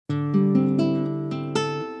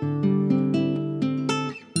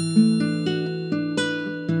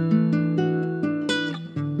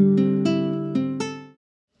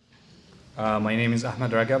My name is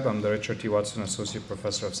Ahmed Ragab. I'm the Richard T. Watson Associate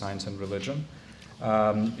Professor of Science and Religion.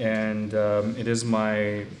 It is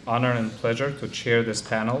my honor and pleasure to chair this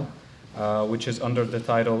panel, which is under the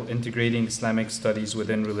title Integrating Islamic Studies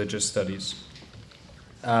Within Religious Studies.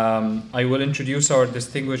 I will introduce our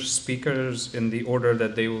distinguished speakers in the order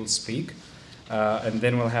that they will speak, and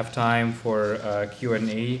then we'll have time for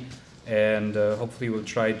Q&A, and hopefully we'll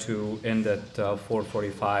try to end at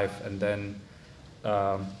 4:45 and then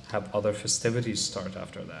have other festivities start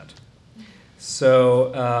after that.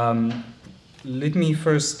 So let me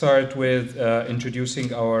first start with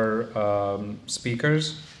introducing our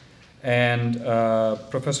speakers. And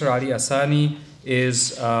Professor Ali Asani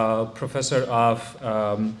is professor of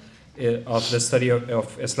the study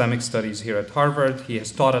of Islamic studies here at Harvard. He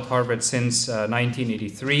has taught at Harvard since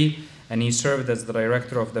 1983, and he served as the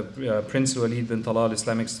director of the Prince Walid bin Talal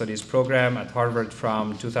Islamic Studies program at Harvard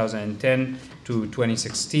from 2010 to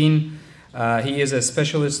 2016. He is a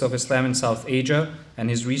specialist of Islam in South Asia, and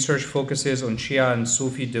his research focuses on Shia and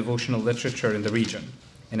Sufi devotional literature in the region.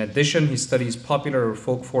 In addition, he studies popular or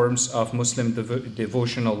folk forms of Muslim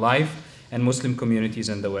devotional life and Muslim communities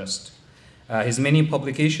in the West. His many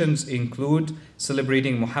publications include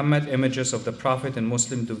Celebrating Muhammad, Images of the Prophet in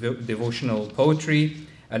Muslim Devotional Poetry,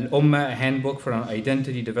 Al-Ummah, a handbook for an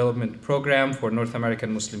identity development program for North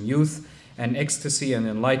American Muslim youth, and Ecstasy and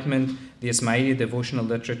Enlightenment, the Ismaili devotional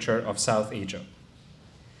literature of South Asia.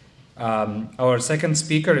 Our second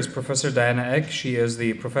speaker is Professor Diana Eck. She is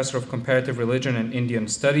the Professor of Comparative Religion and Indian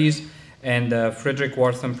Studies and Frederick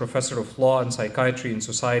Wartham Professor of Law and Psychiatry and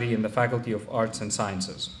Society in the Faculty of Arts and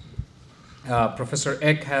Sciences. Professor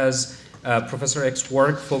Eck's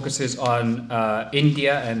work focuses on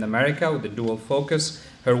India and America with a dual focus.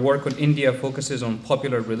 Her work on India focuses on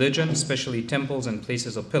popular religion, especially temples and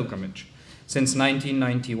places of pilgrimage. Since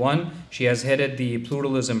 1991, she has headed the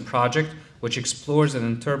Pluralism Project, which explores and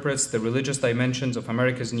interprets the religious dimensions of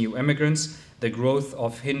America's new immigrants, the growth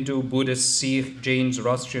of Hindu, Buddhist, Sikh, Jain,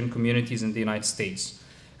 Zoroastrian communities in the United States.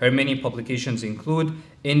 Her many publications include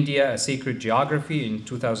India, A Sacred Geography in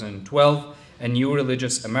 2012, A New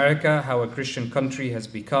Religious America, How a Christian Country Has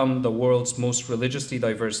Become the World's Most Religiously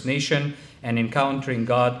Diverse Nation, and Encountering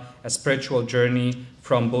God, A Spiritual Journey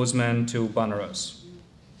from Bozeman to Banaras.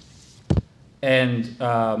 And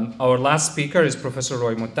our last speaker is Professor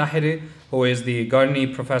Roy Mottahedi, who is the Garni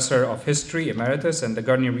Professor of History Emeritus and the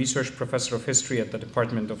Garni Research Professor of History at the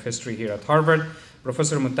Department of History here at Harvard.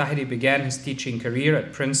 Professor Mottahedi began his teaching career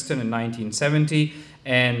at Princeton in 1970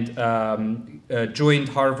 and joined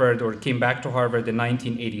Harvard, or came back to Harvard in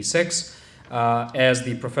 1986 as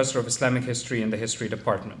the Professor of Islamic History in the History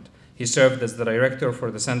Department. He served as the director for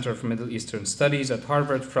the Center for Middle Eastern Studies at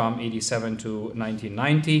Harvard from 1987 to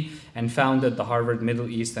 1990 and founded the Harvard Middle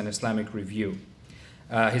East and Islamic Review.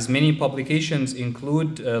 His many publications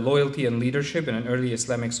include Loyalty and Leadership in an Early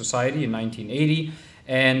Islamic Society in 1980,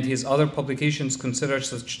 and his other publications consider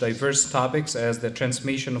such diverse topics as the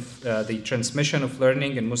transmission of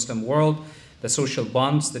learning in Muslim world, the social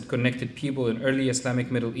bonds that connected people in early Islamic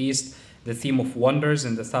Middle East, the theme of wonders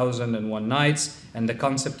in the 1001 Nights, and the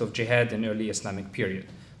concept of jihad in early Islamic period.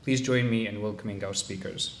 Please join me in welcoming our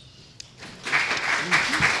speakers.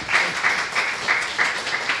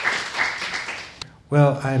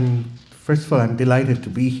 Well, first of all, I'm delighted to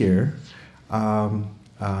be here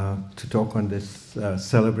to talk on this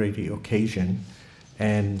celebratory occasion.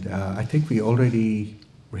 And I think we already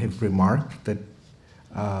have remarked that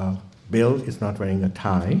Bill is not wearing a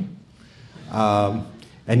tie.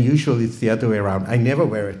 And usually it's the other way around. I never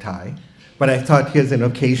wear a tie, but I thought here's an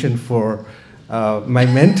occasion for my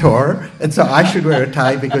mentor, and so I should wear a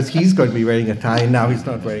tie because he's going to be wearing a tie, and now he's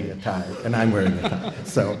not wearing a tie, and I'm wearing a tie.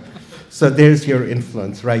 So there's your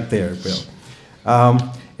influence right there, Bill.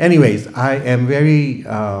 Anyways, I am very,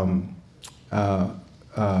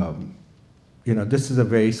 this is a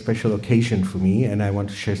very special occasion for me, and I want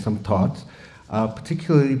to share some thoughts,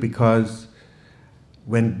 particularly because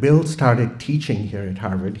when Bill started teaching here at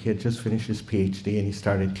Harvard, he had just finished his PhD and he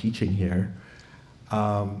started teaching here.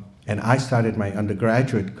 And I started my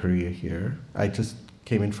undergraduate career here. I just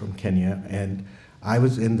came in from Kenya, and I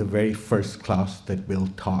was in the very first class that Bill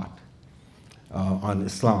taught on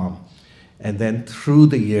Islam. And then through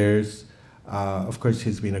the years, of course,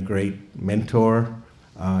 he's been a great mentor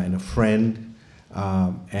and a friend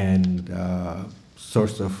and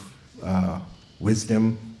source of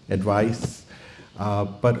wisdom, advice.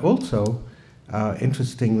 But also,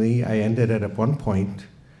 interestingly, I ended at one point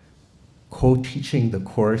co-teaching the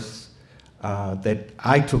course that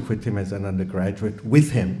I took with him as an undergraduate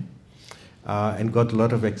with him, and got a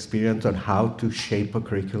lot of experience on how to shape a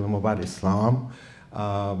curriculum about Islam,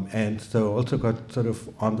 and so also got sort of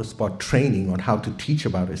on-the-spot training on how to teach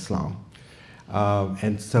about Islam.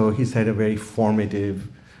 And so he's had a very formative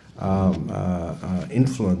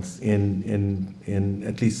influence in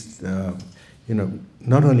at least, you know,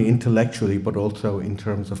 not only intellectually, but also in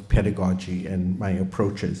terms of pedagogy and my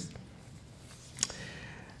approaches.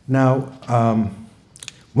 Now,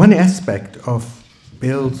 one aspect of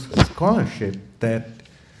Bill's scholarship that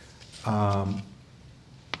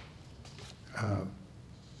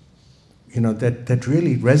you know, that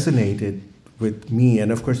really resonated with me,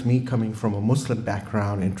 and of course me coming from a Muslim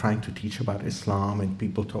background and trying to teach about Islam and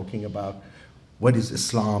people talking about what is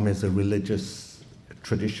Islam as a religious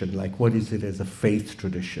tradition, like what is it as a faith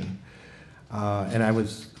tradition. And I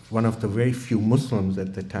was one of the very few Muslims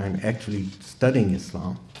at the time actually studying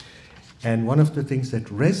Islam. And one of the things that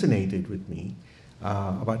resonated with me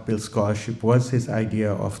about Bill's scholarship was his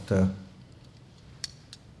idea of the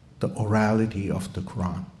orality of the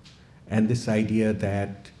Quran, and this idea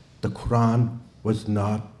that the Quran was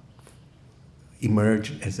not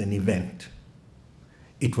emerged as an event.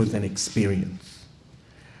 It was an experience.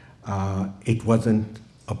 It wasn't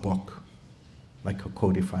a book, like a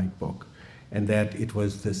codified book, and that it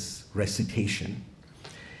was this recitation.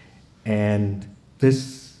 And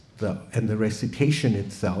the recitation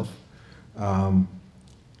itself,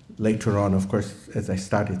 later on, of course, as I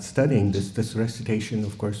started studying, this recitation,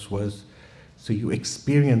 of course, was, so you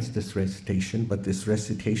experienced this recitation, but this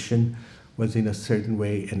recitation was in a certain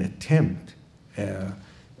way an attempt.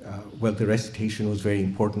 Well, the recitation was very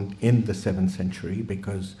important in the 7th century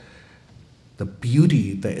because the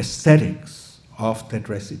beauty, the aesthetics of that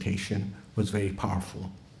recitation was very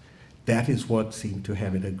powerful. That is what seemed to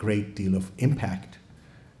have a great deal of impact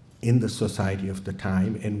in the society of the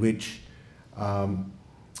time, in which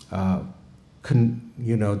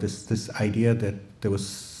you know, this idea that there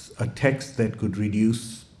was a text that could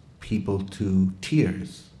reduce people to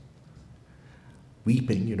tears,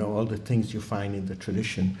 weeping, you know, all the things you find in the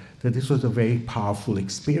tradition, that this was a very powerful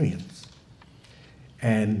experience.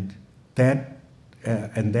 And that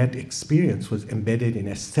experience was embedded in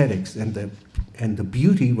aesthetics, and the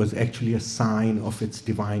beauty was actually a sign of its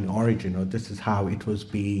divine origin, or this is how it was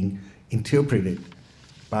being interpreted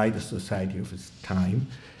by the society of its time.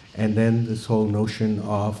 And then this whole notion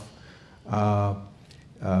of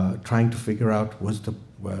trying to figure out, was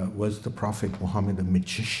the Prophet Muhammad a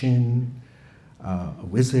magician, a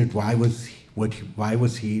wizard? Why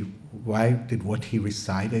did what he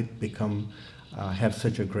recited become have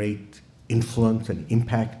such a great influence and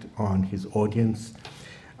impact on his audience?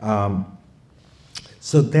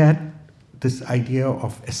 So that this idea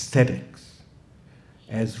of aesthetics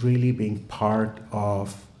as really being part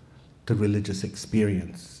of the religious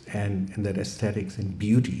experience, and that aesthetics and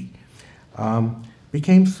beauty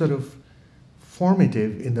became sort of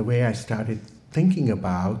formative in the way I started thinking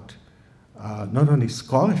about not only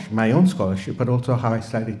scholarship, my own scholarship, but also how I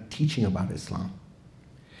started teaching about Islam.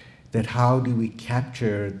 That how do we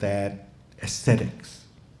capture that aesthetics,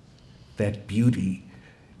 that beauty,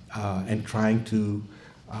 and trying to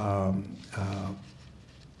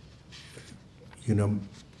you know,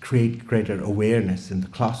 create greater awareness in the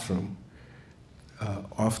classroom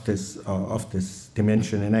of this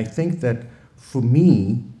dimension. And I think that for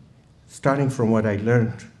me, starting from what I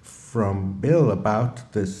learned from Bill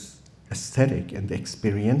about this aesthetic and the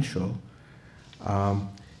experiential,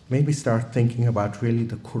 made me start thinking about really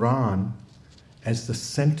the Quran as the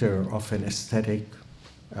center of an aesthetic,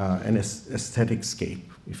 an aestheticscape,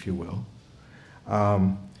 if you will,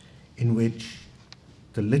 in which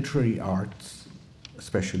the literary arts,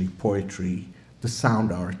 especially poetry, the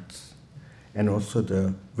sound arts, and also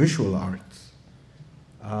the visual arts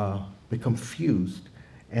become fused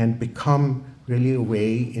and become really a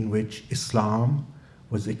way in which Islam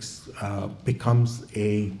becomes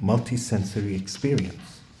a multisensory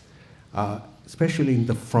experience, especially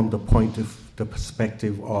from the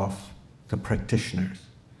perspective of the practitioners.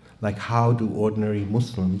 Like, how do ordinary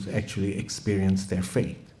Muslims actually experience their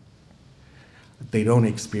faith? They don't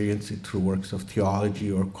experience it through works of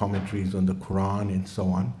theology or commentaries on the Quran and so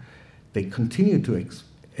on. They continue to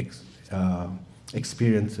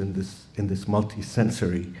experience in this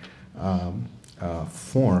multisensory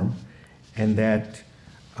form, and that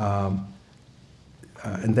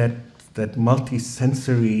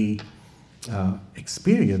multisensory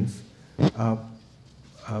experience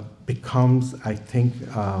becomes, I think,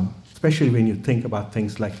 especially when you think about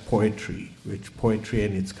things like poetry, which poetry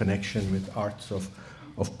and its connection with arts of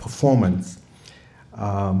performance,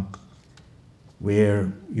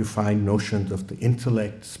 where you find notions of the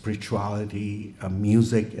intellect, spirituality,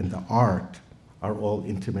 music, and the art are all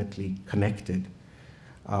intimately connected.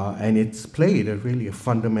 And it's played really a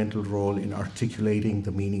fundamental role in articulating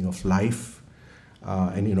the meaning of life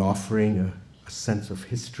and in offering a sense of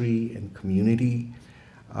history and community.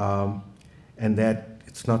 And that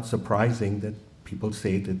it's not surprising that people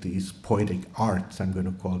say that these poetic arts, I'm going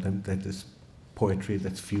to call them, that this poetry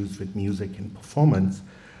that's fused with music and performance,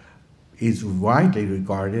 is widely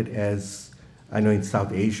regarded as, I know in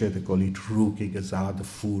South Asia they call it ruki gaza, the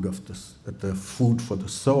food for the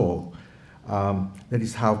soul. That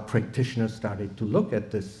is how practitioners started to look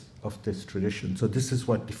at this tradition. So this is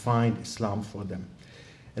what defined Islam for them.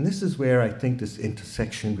 And this is where I think this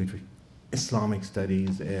intersection between Islamic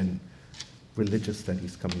studies and religious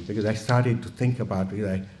studies comes in, because I started to think about it.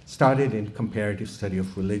 I started in comparative study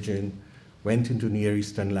of religion, went into Near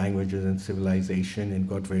Eastern languages and civilization, and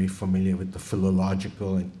got very familiar with the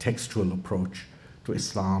philological and textual approach to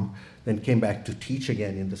Islam, then came back to teach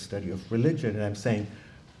again in the study of religion, and I'm saying,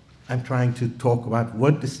 I'm trying to talk about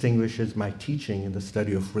what distinguishes my teaching in the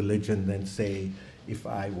study of religion than, say, if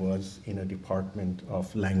I was in a department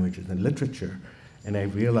of languages and literature. And I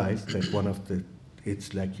realized that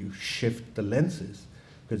it's like you shift the lenses,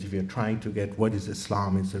 because if you're trying to get what is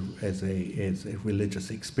Islam as a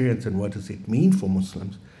religious experience and what does it mean for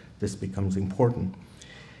Muslims, this becomes important.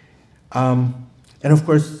 And of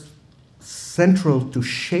course, central to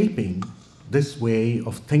shaping this way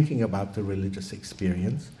of thinking about the religious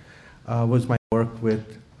experience was my work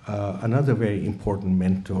with another very important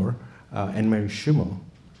mentor, Anne-Marie Schimmel,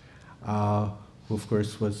 who of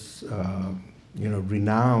course was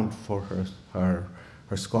renowned for her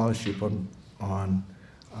scholarship on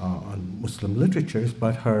Muslim literatures,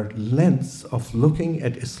 but her lens of looking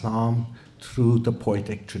at Islam through the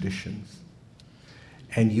poetic traditions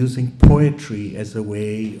and using poetry as a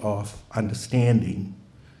way of understanding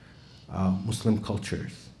Muslim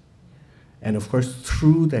cultures. And of course,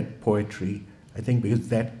 through that poetry, I think because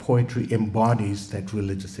that poetry embodies that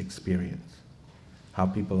religious experience, how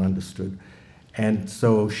people understood. And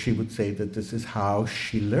so she would say that this is how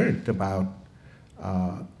she learned about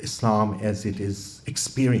Islam as it is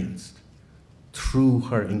experienced through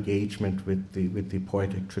her engagement with the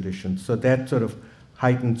poetic tradition. So that sort of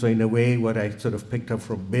heightened, so in a way what I sort of picked up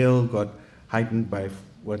from Bill got heightened by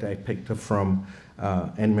what I picked up from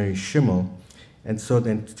Anne-Marie Schimmel. And so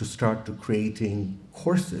then to start to creating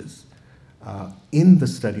courses in the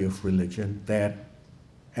study of religion that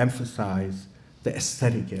emphasize the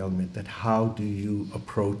aesthetic element, that how do you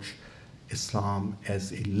approach Islam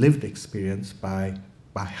as a lived experience by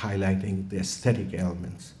highlighting the aesthetic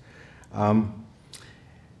elements.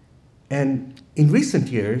 And in recent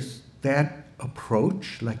years, that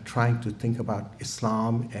approach, like trying to think about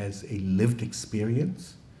Islam as a lived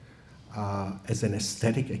experience, as an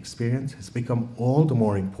aesthetic experience, has become all the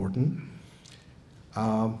more important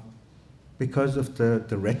because of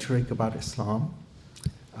the rhetoric about Islam.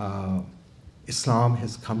 Islam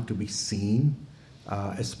has come to be seen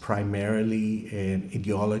as primarily an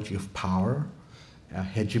ideology of power,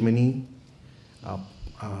 hegemony,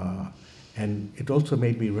 and it also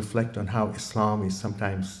made me reflect on how Islam is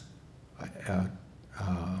sometimes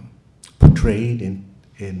portrayed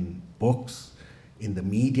in books, in the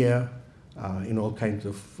media, in all kinds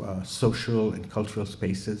of social and cultural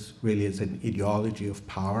spaces, really as an ideology of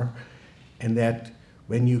power, and that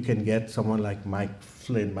when you can get someone like Michael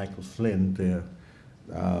Flynn,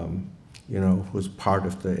 who's part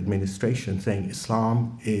of the administration, saying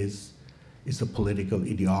Islam is a political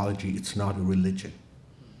ideology, it's not a religion.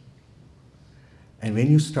 And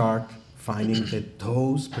when you start finding that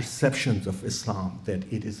those perceptions of Islam, that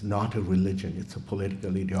it is not a religion, it's a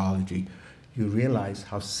political ideology, you realize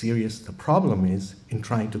how serious the problem is in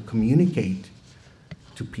trying to communicate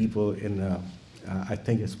to people I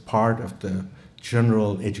think as part of the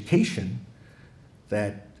general education,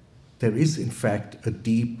 that there is in fact a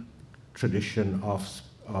deep tradition of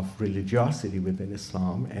religiosity within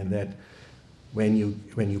Islam, and that when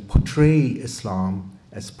you portray Islam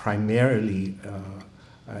as primarily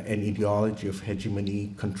an ideology of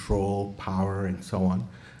hegemony, control, power, and so on,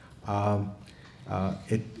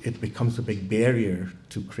 it becomes a big barrier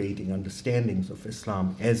to creating understandings of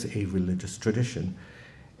Islam as a religious tradition.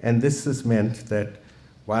 And this has meant that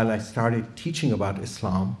while I started teaching about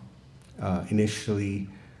Islam initially,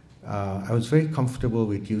 I was very comfortable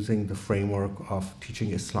with using the framework of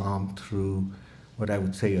teaching Islam through what I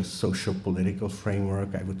would say a social-political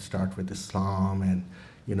framework. I would start with Islam and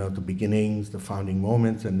the beginnings, the founding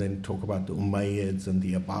moments, and then talk about the Umayyads and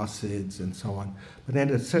the Abbasids and so on. But then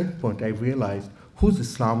at a certain point, I realized whose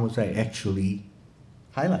Islam was I actually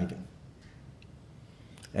highlighting.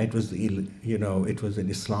 It was it was an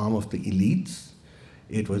Islam of the elites.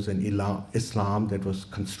 It was an Islam that was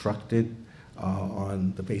constructed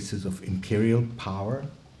on the basis of imperial power.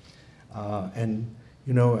 And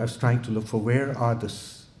I was trying to look for where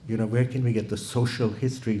can we get the social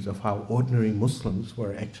histories of how ordinary Muslims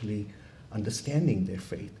were actually understanding their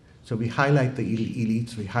faith. So we highlight the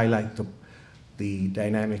elites, we highlight the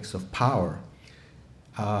dynamics of power.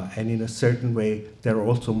 And in a certain way, there are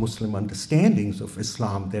also Muslim understandings of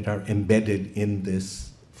Islam that are embedded in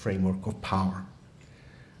this framework of power.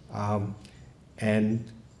 And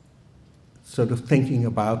sort of thinking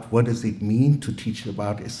about what does it mean to teach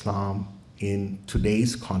about Islam in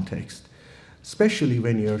today's context, especially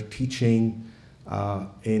when you're teaching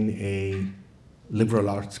in a liberal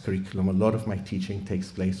arts curriculum. A lot of my teaching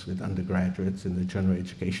takes place with undergraduates in the general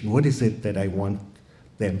education. What is it that I want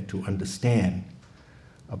them to understand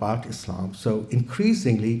about Islam? So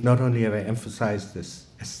increasingly, not only have I emphasized this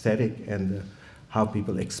aesthetic and how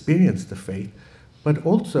people experience the faith, but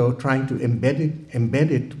also trying to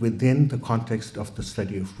embed it within the context of the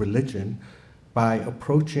study of religion by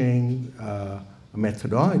approaching a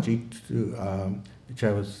methodology which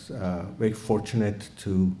I was very fortunate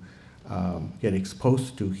to get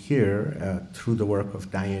exposed to here through the work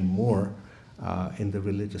of Diane Moore in the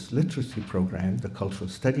religious literacy program, the cultural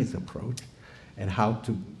studies approach, and how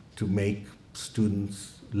to make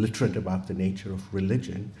students literate about the nature of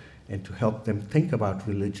religion and to help them think about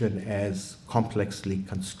religion as complexly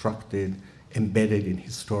constructed, embedded in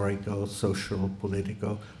historical, social,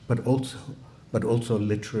 political, but also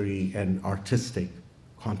literary and artistic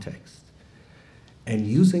context. And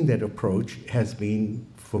using that approach has been,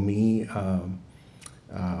 for me,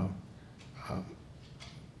 I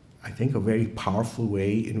think, a very powerful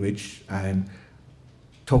way in which I'm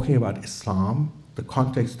talking about Islam, the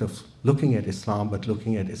context of looking at Islam, but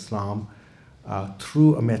looking at Islam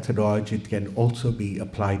through a methodology that can also be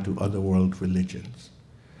applied to other world religions,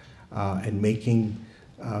 and making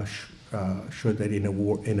sure that in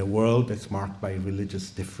a world that's marked by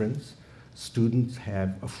religious difference, students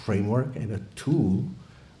have a framework and a tool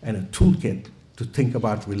and a toolkit to think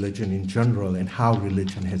about religion in general and how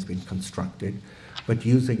religion has been constructed, but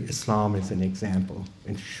using Islam as an example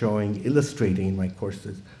and illustrating in my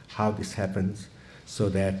courses how this happens, so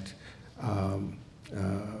that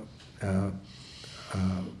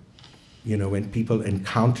when people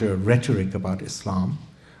encounter rhetoric about Islam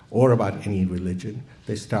or about any religion,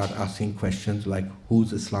 they start asking questions like,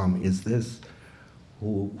 whose Islam is this?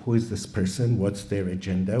 Who is this person? What's their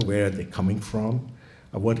agenda? Where are they coming from?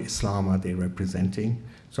 What Islam are they representing?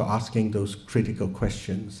 So asking those critical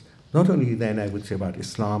questions, not only then I would say about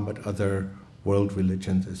Islam, but other world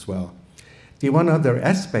religions as well. The one other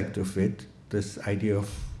aspect of it, this idea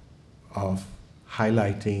of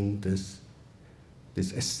highlighting this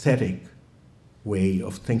aesthetic way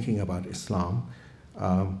of thinking about Islam,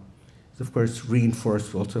 is of course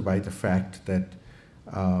reinforced also by the fact that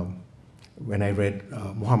when I read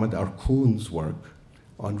Muhammad Arkoon's work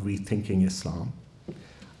on rethinking Islam,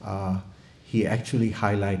 he actually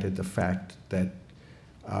highlighted the fact that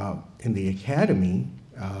in the academy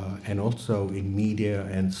and also in media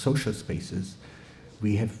and social spaces,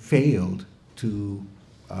 we have failed to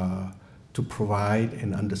provide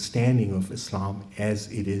an understanding of Islam as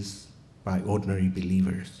it is by ordinary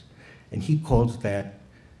believers. And he calls that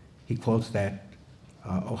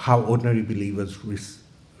how ordinary believers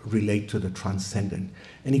relate to the transcendent.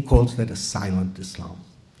 And he calls that a silent Islam.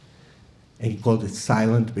 And he calls it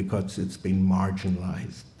silent because it's been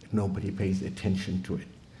marginalized. Nobody pays attention to it.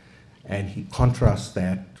 And he contrasts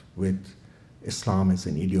that with Islam as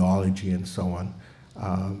an ideology and so on,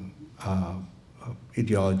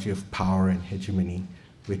 ideology of power and hegemony,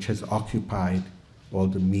 which has occupied all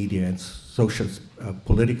the media and social,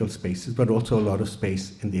 political spaces, but also a lot of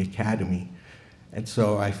space in the academy. And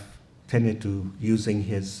so I've tended to, using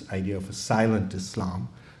his idea of a silent Islam,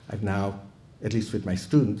 I've now, at least with my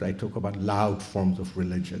students, I talk about loud forms of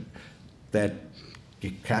religion that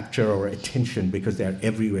capture our attention because they're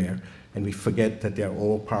everywhere, and we forget that they're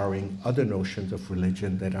overpowering other notions of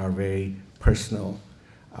religion that are very personal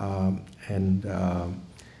and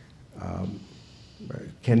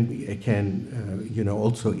can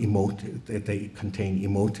also emotive, that they contain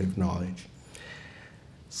emotive knowledge.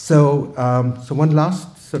 So, so one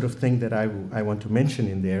last sort of thing that I want to mention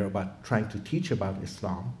in there about trying to teach about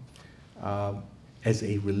Islam as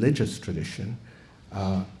a religious tradition,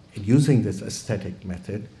 using this aesthetic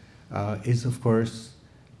method, is of course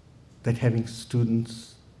that having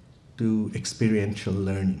students do experiential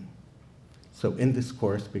learning. So in this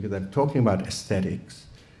course, because I'm talking about aesthetics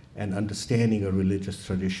and understanding a religious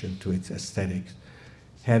tradition to its aesthetics,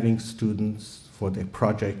 having students for their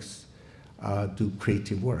projects do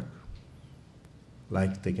creative work.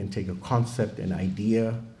 Like they can take a concept, an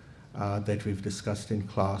idea that we've discussed in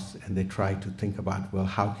class, and they try to think about, well,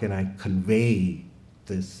 how can I convey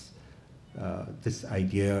this this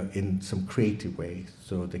idea in some creative way?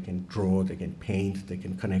 So they can draw, they can paint, they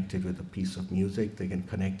can connect it with a piece of music, they can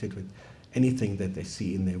connect it with anything that they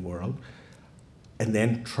see in their world, and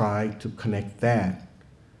then try to connect that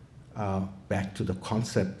back to the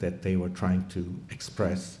concept that they were trying to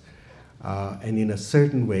express, and in a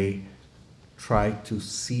certain way try to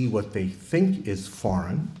see what they think is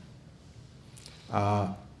foreign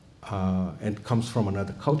and comes from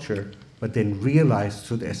another culture, but then realize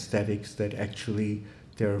through the aesthetics that actually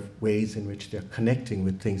there are ways in which they're connecting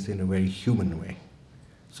with things in a very human way.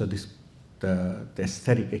 So the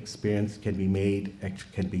aesthetic experience can be made,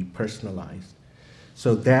 actually can be personalized.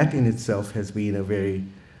 So that in itself has been a very,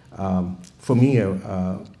 for me,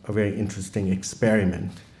 a very interesting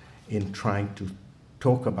experiment in trying to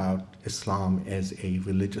talk about Islam as a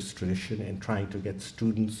religious tradition and trying to get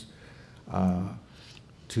students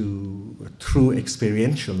through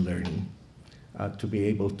experiential learning, to be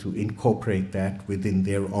able to incorporate that within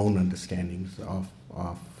their own understandings of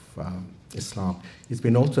Islam. It's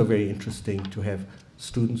been also very interesting to have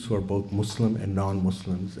students who are both Muslim and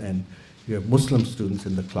non-Muslims, and you have Muslim students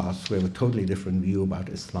in the class who have a totally different view about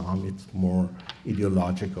Islam. It's more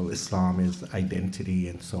ideological. Islam is identity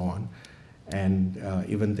and so on. And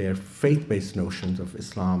even their faith-based notions of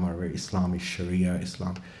Islam are very Islamic, Sharia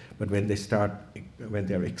Islam. But when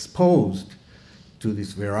they're exposed to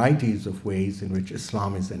these varieties of ways in which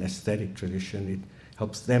Islam is an aesthetic tradition, it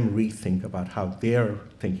helps them rethink about how they're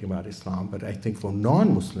thinking about Islam. But I think for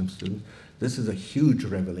non-Muslim students, this is a huge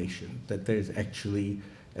revelation that there is actually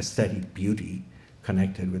aesthetic beauty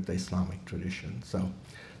connected with the Islamic tradition. So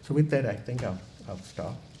with that, I think I'll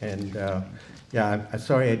stop. And yeah, I'm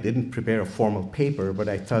sorry I didn't prepare a formal paper, but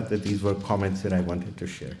I thought that these were comments that I wanted to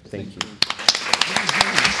share. Thank you.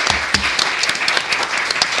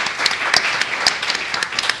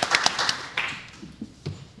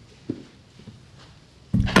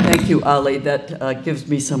 Thank you, Ali. That gives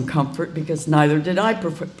me some comfort, because neither did I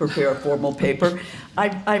prepare a formal paper.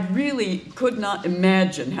 I really could not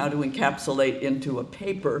imagine how to encapsulate into a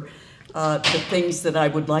paper the things that I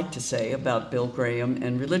would like to say about Bill Graham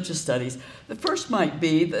and religious studies. The first might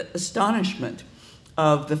be the astonishment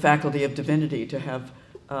of the Faculty of Divinity to have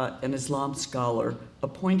an Islam scholar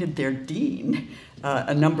appointed their dean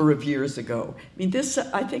a number of years ago. I mean, this,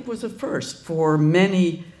 I think, was a first for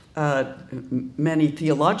many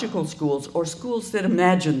theological schools or schools that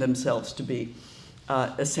imagine themselves to be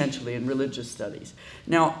essentially in religious studies.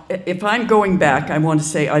 Now, if I'm going back, I want to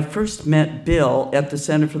say I first met Bill at the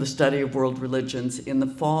Center for the Study of World Religions in the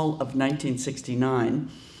fall of 1969.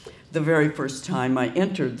 The very first time I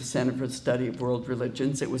entered the Center for the Study of World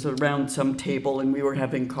Religions, it was around some table and we were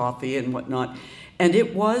having coffee and whatnot. And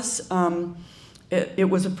it was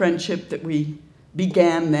a friendship that we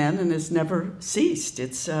began then and has never ceased.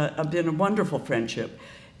 It's been a wonderful friendship,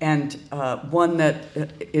 and one that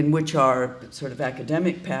in which our sort of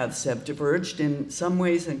academic paths have diverged in some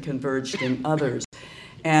ways and converged in others.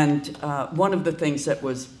 And one of the things that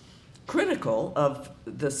was critical of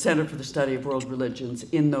the Center for the Study of World Religions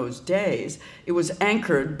in those days, it was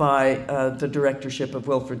anchored by the directorship of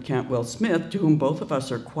Wilfred Cantwell Smith, to whom both of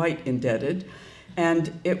us are quite indebted.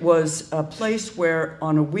 And it was a place where,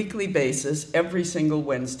 on a weekly basis, every single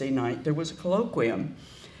Wednesday night, there was a colloquium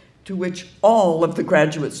to which all of the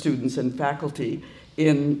graduate students and faculty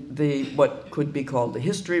in what could be called the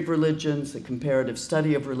history of religions, the comparative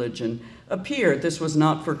study of religion, appeared. This was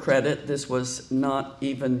not for credit. This was not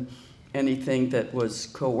even anything that was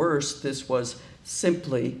coerced. This was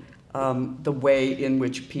simply the way in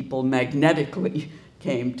which people magnetically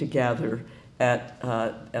came to gather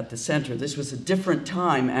at the center. This was a different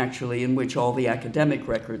time, actually, in which all the academic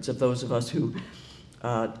records of those of us who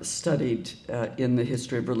studied in the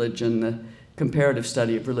history of religion, the comparative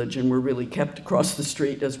study of religion, were really kept across the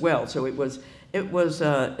street as well. So it was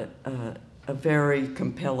a very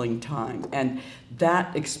compelling time. And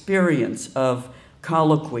that experience of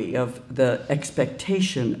colloquy, of the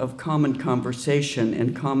expectation of common conversation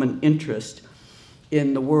and common interest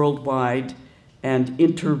in the worldwide and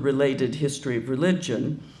interrelated history of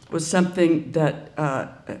religion was something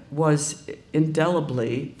that was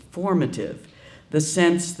indelibly formative. The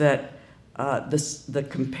sense that the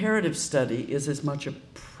comparative study is as much a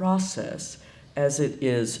process as it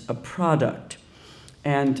is a product.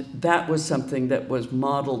 And that was something that was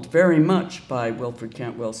modeled very much by Wilfred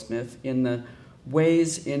Cantwell Smith in the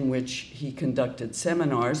ways in which he conducted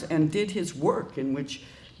seminars and did his work, in which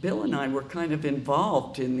Bill and I were kind of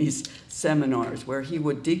involved in these seminars where he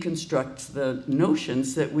would deconstruct the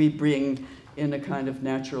notions that we bring in a kind of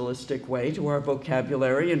naturalistic way to our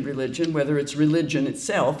vocabulary and religion, whether it's religion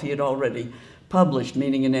itself, he had already published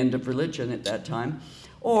Meaning and End of Religion at that time,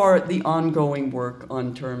 or the ongoing work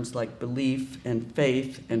on terms like belief and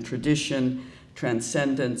faith and tradition,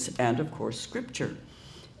 transcendence, and of course, scripture.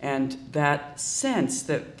 And that sense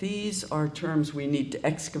that these are terms we need to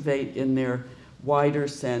excavate in their wider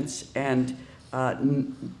sense, and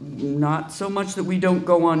not so much that we don't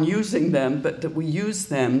go on using them, but that we use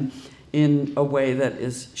them in a way that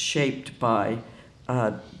is shaped by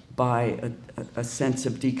a sense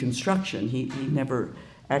of deconstruction. He never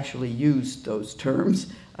actually used those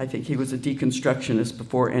terms. I think he was a deconstructionist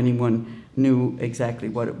before anyone knew exactly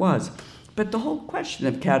what it was. But the whole question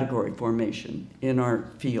of category formation in our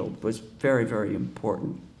field was very, very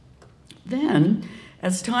important. Then,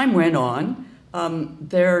 as time went on,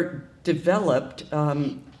 there developed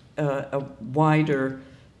a wider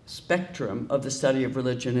spectrum of the study of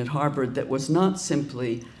religion at Harvard that was not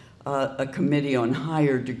simply a committee on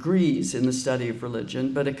higher degrees in the study of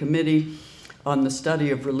religion, but a committee on the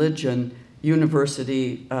study of religion,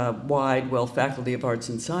 university-wide, Faculty of Arts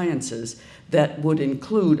and Sciences, that would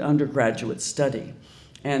include undergraduate study.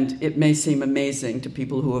 And it may seem amazing to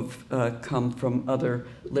people who have come from other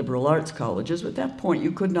liberal arts colleges, but at that point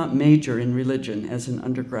you could not major in religion as an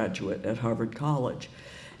undergraduate at Harvard College.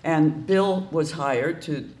 And Bill was hired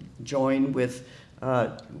to join with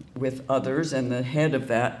others, and the head of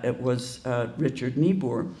that it was Richard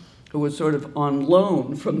Niebuhr, who was sort of on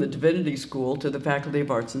loan from the Divinity School to the Faculty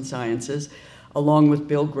of Arts and Sciences, along with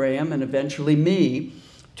Bill Graham and eventually me,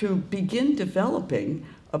 to begin developing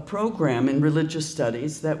a program in religious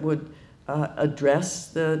studies that would address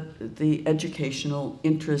the educational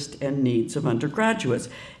interest and needs of undergraduates.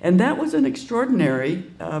 And that was an extraordinary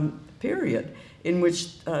period in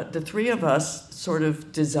which the three of us sort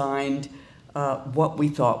of designed what we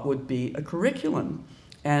thought would be a curriculum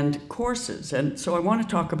and courses. And so I want to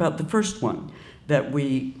talk about the first one that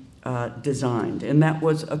we designed, and that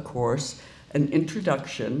was a course, an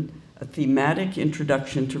introduction, a thematic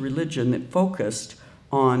introduction to religion that focused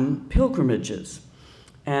on pilgrimages.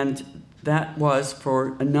 And that was,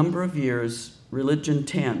 for a number of years, Religion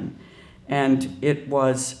 10. And it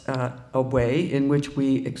was a way in which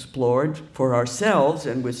we explored for ourselves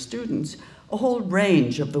and with students a whole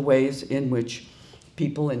range of the ways in which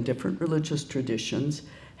people in different religious traditions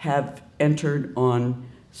have entered on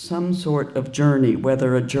some sort of journey,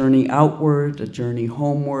 whether a journey outward, a journey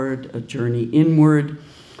homeward, a journey inward,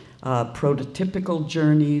 prototypical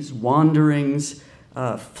journeys, wanderings,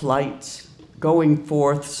 flights, going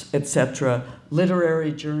forths, etc.,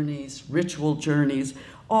 literary journeys, ritual journeys,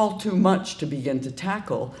 all too much to begin to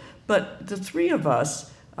tackle. But the three of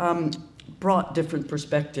us brought different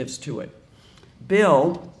perspectives to it.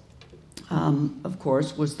 Bill, of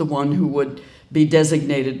course, was the one who would be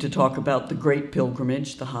designated to talk about the great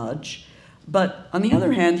pilgrimage, the Hajj. But on the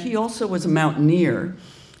other hand, he also was a mountaineer.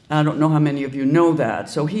 I don't know how many of you know that.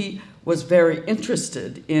 So he was very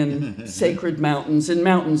interested in sacred mountains and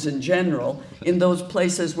mountains in general, in those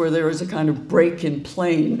places where there is a kind of break in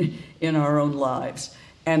plane in our own lives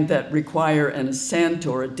and that require an ascent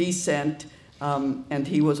or a descent. And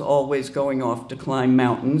he was always going off to climb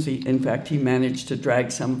mountains. In fact, he managed to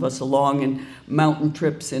drag some of us along in mountain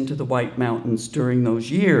trips into the White Mountains during those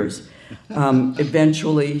years.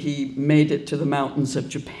 Eventually, he made it to the mountains of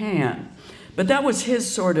Japan. But that was his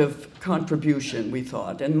sort of contribution, we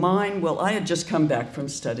thought. And mine, well, I had just come back from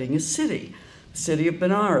studying a city, the city of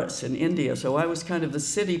Benares in India. So I was kind of the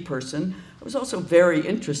city person. I was also very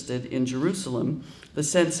interested in Jerusalem, the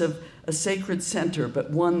sense of a sacred center,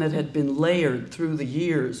 but one that had been layered through the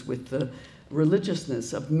years with the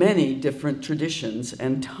religiousness of many different traditions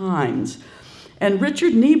and times. And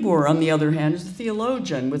Richard Niebuhr, on the other hand, is a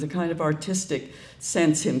theologian with a kind of artistic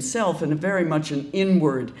sense himself and a very much an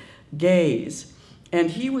inward gaze. And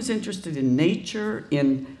he was interested in nature,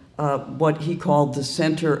 in what he called the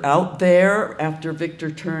center out there after Victor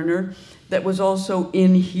Turner, that was also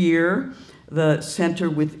in here, the center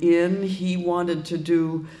within. He wanted to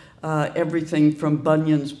do everything from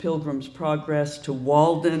Bunyan's Pilgrim's Progress to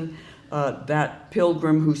Walden, that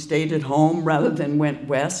pilgrim who stayed at home rather than went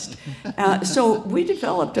west. So we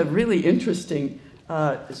developed a really interesting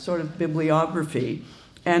sort of bibliography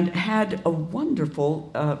and had a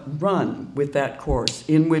wonderful run with that course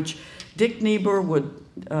in which Dick Niebuhr would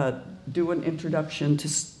do an introduction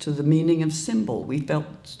to the meaning of symbol. We felt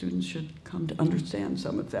students should come to understand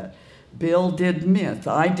some of that Bill did myth,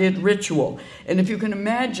 I did ritual. And if you can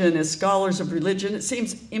imagine, as scholars of religion, it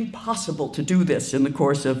seems impossible to do this in the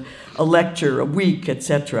course of a lecture, a week,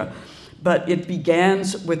 etc. But it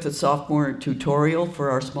begins with a sophomore tutorial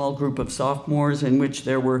for our small group of sophomores, in which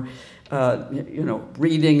there were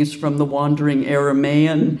readings from the Wandering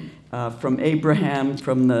Aramaean, from Abraham,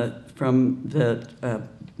 from the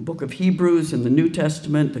book of Hebrews in the New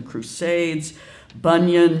Testament, the Crusades,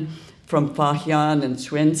 Bunyan, from Fahian and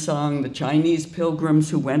Xuanzang, the Chinese pilgrims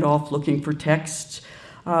who went off looking for texts,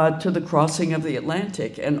 to the crossing of the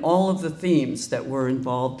Atlantic, and all of the themes that were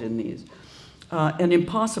involved in these. An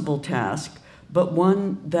impossible task, but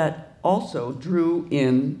one that also drew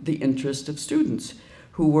in the interest of students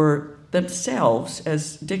who were themselves,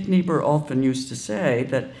 as Dick Niebuhr often used to say,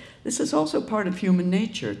 that this is also part of human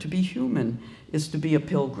nature. To be human is to be a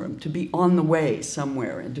pilgrim, to be on the way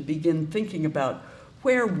somewhere, and to begin thinking about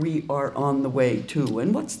where we are on the way to,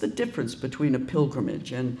 and what's the difference between a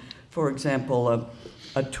pilgrimage and, for example,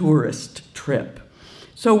 a tourist trip.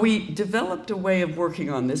 So we developed a way of working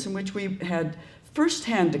on this in which we had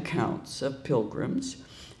first-hand accounts of pilgrims,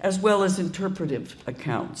 as well as interpretive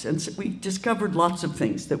accounts. And so we discovered lots of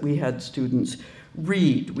things that we had students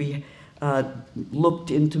read. We looked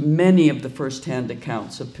into many of the first-hand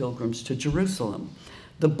accounts of pilgrims to Jerusalem.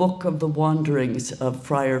 The Book of the Wanderings of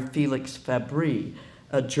Friar Felix Fabry,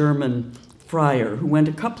 a German friar who went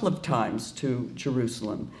a couple of times to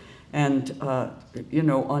Jerusalem. And,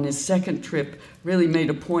 on his second trip, really made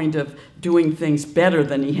a point of doing things better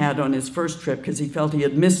than he had on his first trip, because he felt he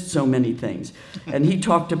had missed so many things. And he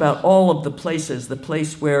talked about all of the places, the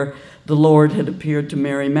place where the Lord had appeared to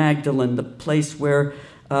Mary Magdalene, the place where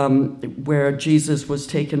Jesus was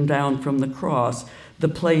taken down from the cross, the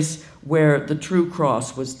place where the true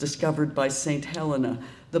cross was discovered by St. Helena,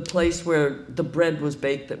 the place where the bread was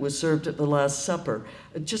baked that was served at the Last Supper.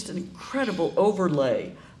 Just an incredible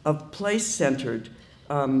overlay of place-centered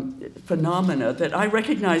phenomena that I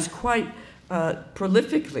recognize quite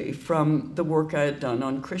prolifically from the work I had done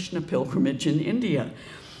on Krishna pilgrimage in India.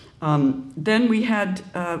 Then we had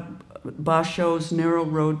Basho's Narrow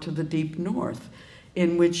Road to the Deep North,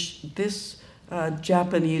 in which this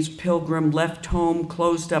Japanese pilgrim left home,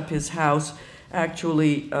 closed up his house,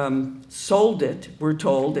 actually sold it, we're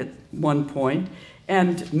told, at one point,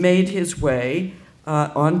 and made his way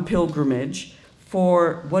on pilgrimage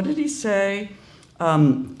for, what did he say,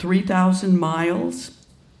 3,000 miles.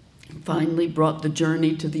 Finally brought the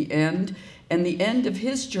journey to the end. And the end of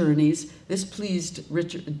his journeys, this pleased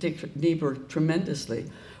Dick Niebuhr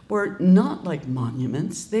tremendously, were not like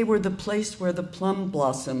monuments. They were the place where the plum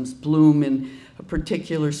blossoms bloom in a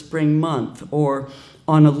particular spring month, or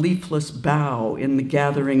on a leafless bough in the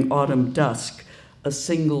gathering autumn dusk, a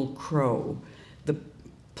single crow. The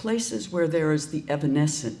places where there is the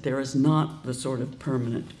evanescent, there is not the sort of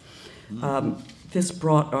permanent. This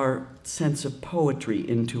brought our sense of poetry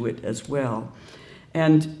into it as well.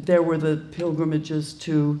 And there were the pilgrimages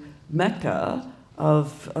to Mecca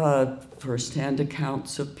of first-hand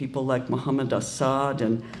accounts of people like Muhammad Asad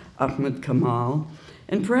and Ahmed Kamal.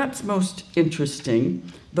 And perhaps most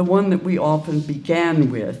interesting, the one that we often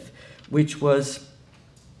began with, which was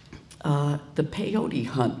the peyote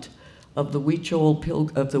hunt of the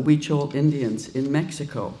Huichol Indians in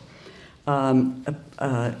Mexico.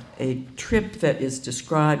 A trip that is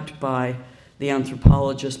described by the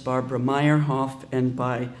anthropologist Barbara Meyerhoff and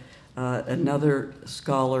by another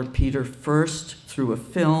scholar, Peter First, through a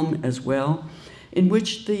film as well, in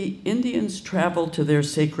which the Indians travel to their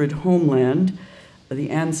sacred homeland, the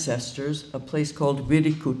ancestors, a place called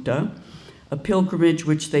Virikuta, a pilgrimage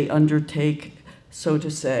which they undertake, so to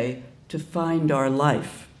say, to find our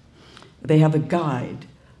life. They have a guide,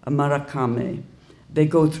 a marakame. They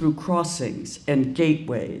go through crossings and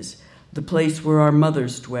gateways, the place where our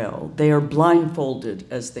mothers dwell. They are blindfolded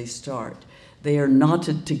as they start. They are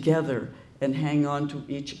knotted together and hang on to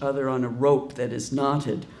each other on a rope that is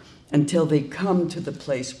knotted until they come to the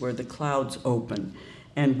place where the clouds open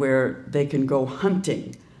and where they can go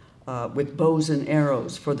hunting with bows and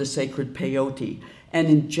arrows for the sacred peyote and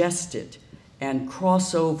ingest it and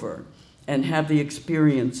cross over and have the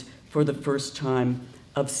experience for the first time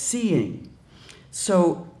of seeing.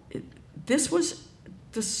 So this was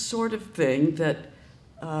the sort of thing that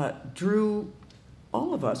drew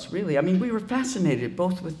all of us, really. I mean, we were fascinated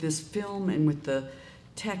both with this film and with the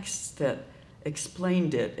texts that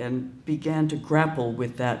explained it and began to grapple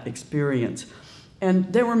with that experience.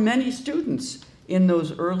 And there were many students in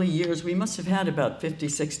those early years. We must have had about 50,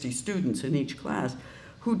 60 students in each class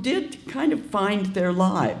who did kind of find their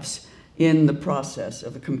lives in the process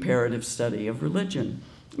of a comparative study of religion.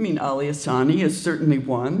 I mean, Ali Hassani is certainly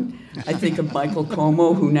one. I think of Michael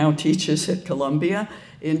Como, who now teaches at Columbia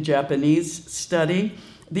in Japanese study.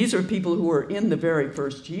 These are people who are in the very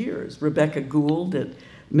first years. Rebecca Gould at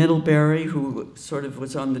Middlebury, who sort of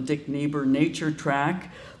was on the Dick Niebuhr nature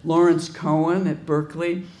track. Lawrence Cohen at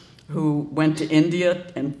Berkeley, who went to India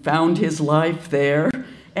and found his life there,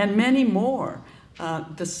 and many more.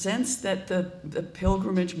 The sense that the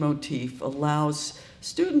pilgrimage motif allows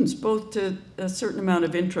students both to a certain amount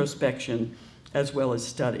of introspection as well as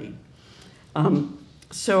study.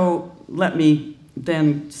 So let me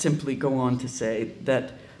then simply go on to say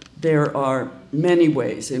that there are many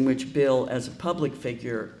ways in which Bill, as a public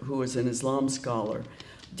figure who is an Islam scholar,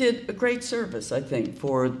 did a great service, I think,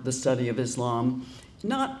 for the study of Islam,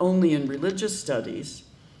 not only in religious studies,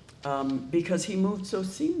 because he moved so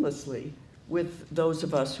seamlessly with those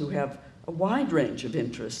of us who have a wide range of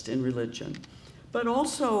interest in religion, but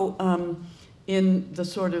also in the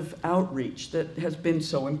sort of outreach that has been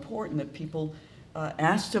so important that people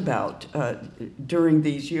asked about during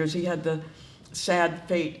these years. He had the sad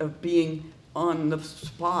fate of being on the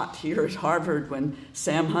spot here at Harvard when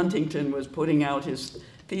Sam Huntington was putting out his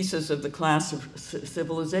thesis of the class of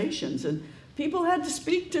civilizations, and people had to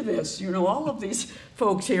speak to this, you know, all of these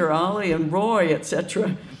folks here, Ali and Roy,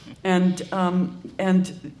 etc. And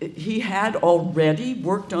he had already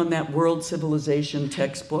worked on that world civilization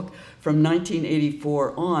textbook from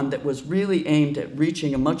 1984 on that was really aimed at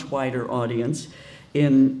reaching a much wider audience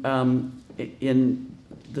in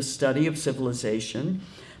the study of civilization.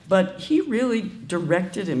 But he really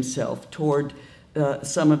directed himself toward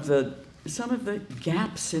some of the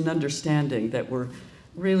gaps in understanding that were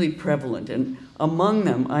really prevalent. And among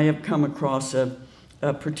them, I have come across a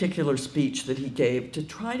particular speech that he gave to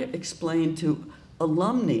try to explain to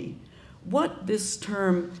alumni what this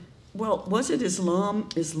term, well, was it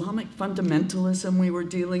Islamic fundamentalism we were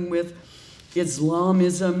dealing with,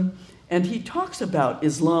 Islamism? And he talks about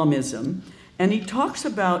Islamism, and he talks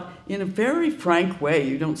about, in a very frank way,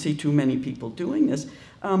 you don't see too many people doing this,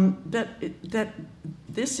 that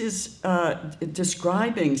this is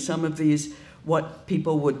describing some of these, what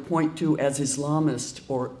people would point to as Islamist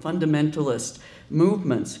or fundamentalist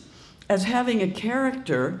movements, as having a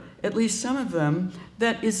character, at least some of them,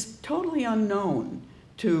 that is totally unknown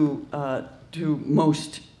to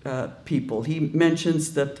most people. He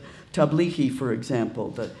mentions that Tablighi, for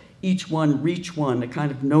example, that each one reach one, a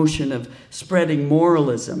kind of notion of spreading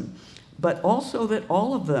moralism, but also that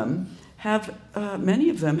all of them have, many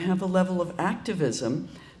of them have a level of activism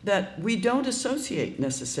that we don't associate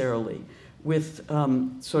necessarily with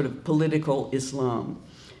sort of political Islam.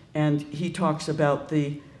 And he talks about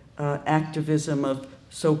the activism of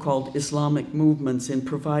so-called Islamic movements in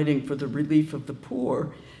providing for the relief of the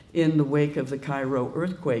poor in the wake of the Cairo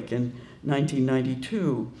earthquake in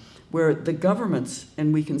 1992, where the governments,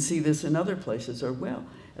 and we can see this in other places as well,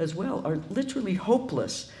 are literally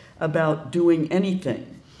hopeless about doing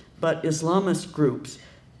anything. But Islamist groups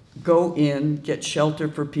go in, get shelter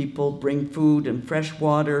for people, bring food and fresh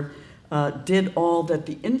water, did all that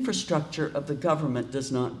the infrastructure of the government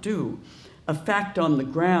does not do. A fact on the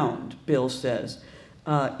ground, Bill says,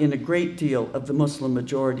 in a great deal of the Muslim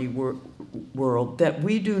majority world that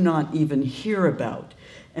we do not even hear about.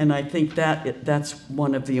 And I think that's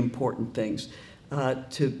one of the important things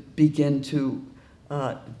to begin to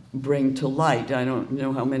bring to light. I don't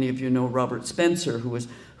know how many of you know Robert Spencer,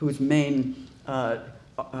 whose main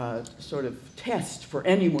sort of test for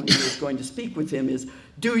anyone who is going to speak with him is,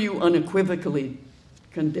 do you unequivocally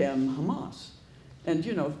condemn Hamas? And,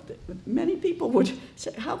 you know, many people would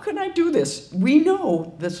say, how can I do this? We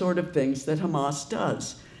know the sort of things that Hamas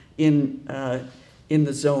does in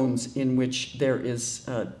the zones in which there is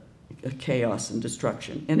chaos and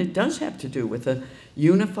destruction. And it does have to do with a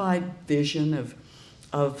unified vision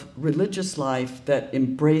of religious life that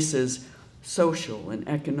embraces social and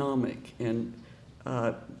economic and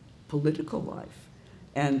political life.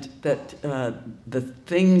 And that the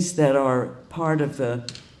things that are part of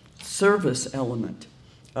the service element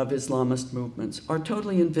of Islamist movements are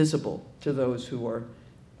totally invisible to those who are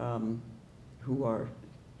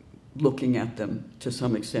looking at them to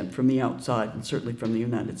some extent from the outside, and certainly from the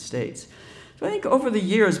United States. So I think over the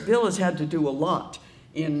years, Bill has had to do a lot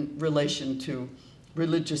in relation to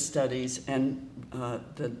religious studies and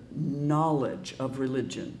the knowledge of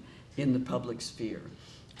religion in the public sphere.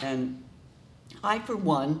 And I, for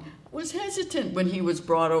one, was hesitant when he was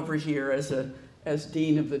brought over here as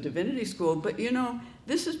dean of the Divinity School, but you know,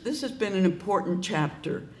 this has been an important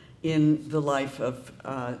chapter in the life of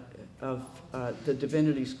the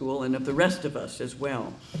Divinity School and of the rest of us as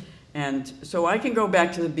well. And so I can go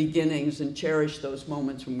back to the beginnings and cherish those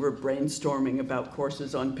moments when we're brainstorming about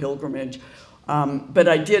courses on pilgrimage. But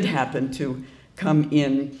I did happen to come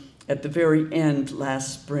in at the very end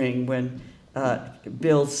last spring when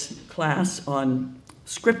Bill's class on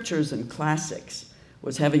scriptures and classics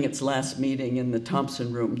was having its last meeting in the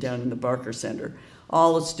Thompson Room down in the Barker Center.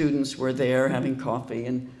 All the students were there having coffee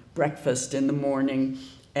and breakfast in the morning,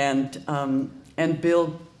 and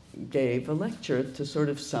Bill gave a lecture to sort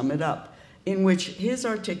of sum it up, in which his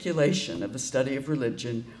articulation of the study of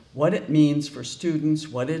religion, what it means for students,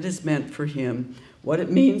 what it has meant for him, what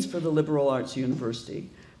it means for the Liberal Arts University,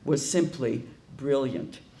 was simply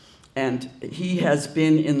brilliant. And he has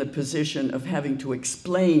been in the position of having to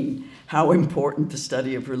explain how important the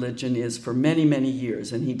study of religion is for many, many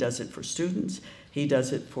years. And he does it for students, he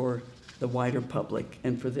does it for the wider public.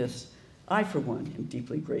 And for this, I, for one, am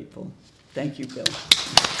deeply grateful. Thank you, Bill.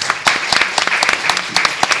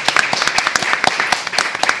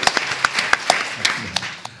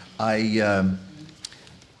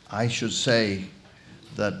 I should say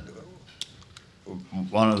that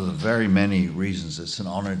one of the very many reasons it's an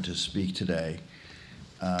honor to speak today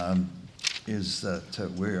is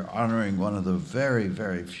that we're honoring one of the very,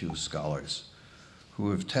 very few scholars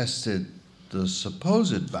who have tested the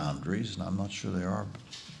supposed boundaries, and I'm not sure there are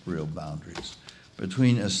real boundaries,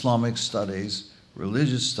 between Islamic studies,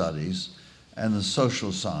 religious studies, and the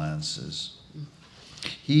social sciences.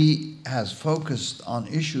 He has focused on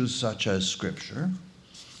issues such as scripture,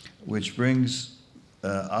 which brings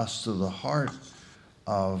us to the heart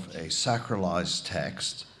of a sacralized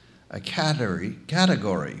text, a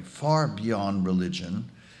category far beyond religion,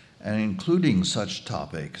 and including such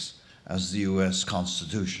topics as the U.S.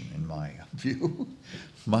 Constitution, in my view,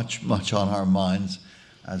 much on our minds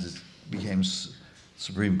as it became,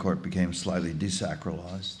 Supreme Court became slightly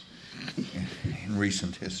desacralized in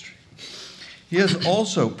recent history. He has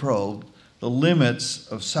also probed the limits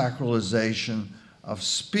of sacralization of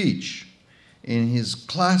speech in his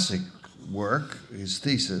classic work, his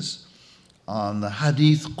thesis, on the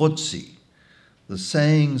Hadith Qudsi, the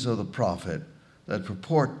sayings of the Prophet that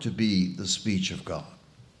purport to be the speech of God.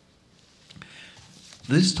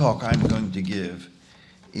 This talk I'm going to give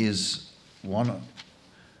is one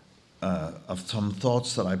of some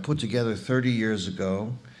thoughts that I put together 30 years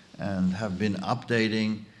ago and have been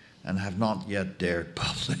updating and have not yet dared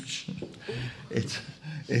publish.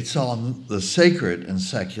 It's on the sacred and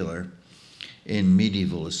secular in the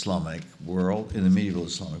medieval Islamic world,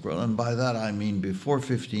 and by that I mean before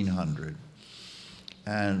 1500,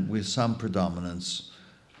 and with some predominance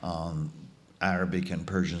on Arabic and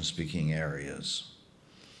Persian-speaking areas.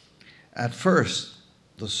 At first,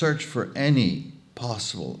 the search for any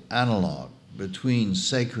possible analog between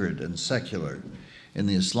sacred and secular in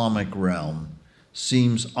the Islamic realm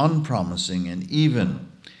seems unpromising, and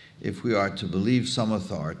even, if we are to believe some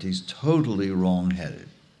authorities, totally wrong-headed.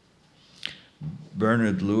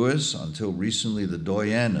 Bernard Lewis, until recently the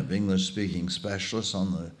doyen of English-speaking specialists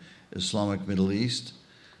on the Islamic Middle East,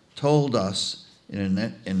 told us in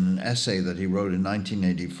an essay that he wrote in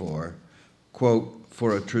 1984, quote,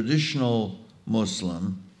 "For a traditional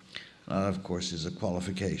Muslim," that of course is a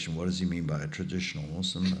qualification, what does he mean by a traditional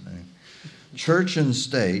Muslim? "Church and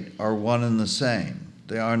state are one and the same.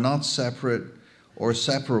 They are not separate or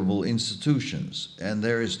separable institutions, and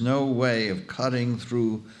there is no way of cutting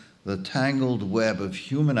through the tangled web of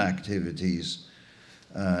human activities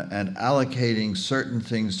and allocating certain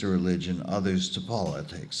things to religion, others to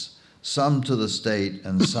politics, some to the state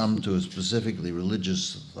and some to a specifically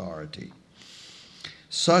religious authority.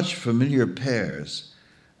 Such familiar pairs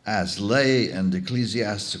as lay and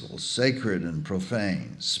ecclesiastical, sacred and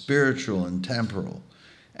profane, spiritual and temporal,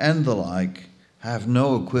 and the like, have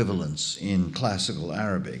no equivalence in classical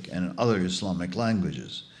Arabic and other Islamic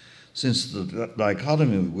languages, since the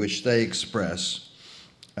dichotomy which they express,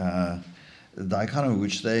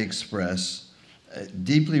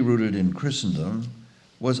 deeply rooted in Christendom,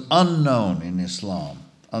 was unknown in Islam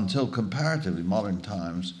until comparatively modern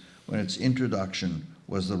times, when its introduction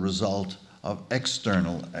was the result of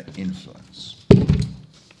external influence."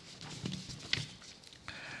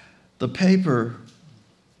 The paper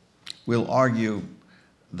will argue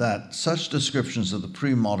that such descriptions of the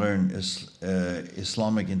pre-modern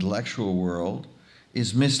Islamic intellectual world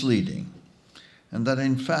is misleading, and that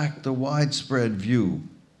in fact the widespread view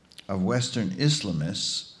of Western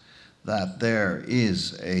Islamists that there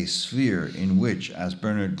is a sphere in which, as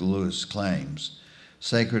Bernard Lewis claims,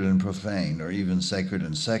 sacred and profane, or even sacred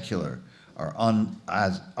and secular, are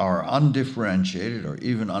undifferentiated or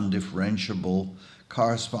even undifferentiable,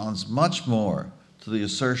 corresponds much more to the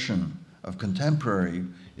assertion of contemporary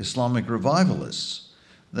Islamic revivalists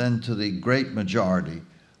than to the great majority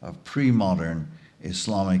of pre-modern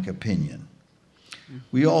Islamic opinion.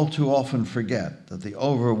 We all too often forget that the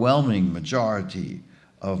overwhelming majority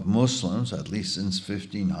of Muslims, at least since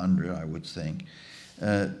 1500, I would think,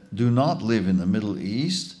 do not live in the Middle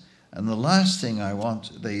East, and the last thing I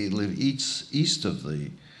want, they live east of the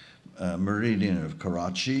meridian of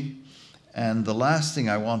Karachi, and the last thing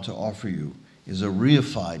I want to offer you is a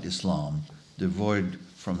reified Islam devoid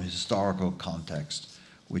from historical context,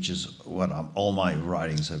 which is what all my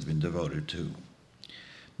writings have been devoted to.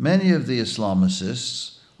 Many of the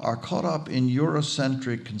Islamicists are caught up in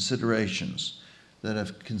Eurocentric considerations that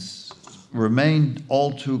have remained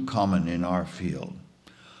all too common in our field.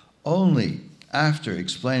 Only after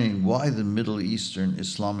explaining why the Middle Eastern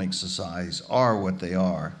Islamic societies are what they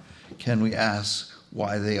are can we ask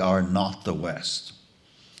why they are not the West,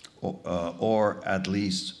 or at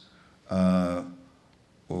least they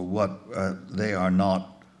are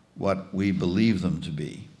not what we believe them to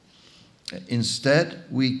be. Instead,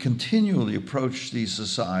 we continually approach these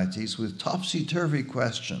societies with topsy-turvy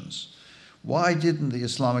questions. Why didn't the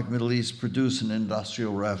Islamic Middle East produce an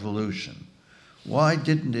industrial revolution? Why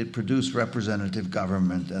didn't it produce representative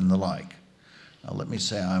government and the like? Now, let me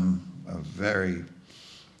say I'm a very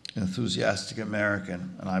enthusiastic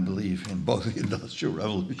American, and I believe in both the Industrial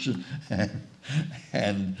Revolution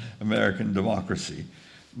and American democracy.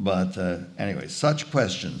 But anyway, such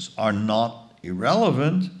questions are not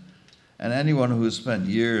irrelevant, and anyone who has spent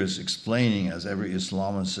years explaining, as every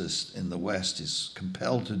Islamicist in the West is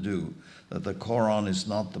compelled to do, that the Quran is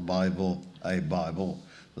not the Bible, a Bible,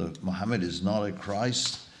 that Muhammad is not a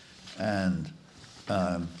Christ, and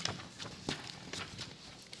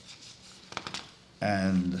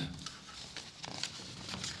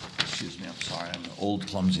excuse me, I'm sorry, I'm an old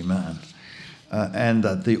clumsy man, and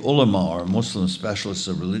that the ulama, or Muslim specialists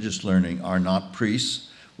of religious learning, are not priests,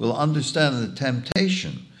 will understand the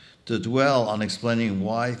temptation to dwell on explaining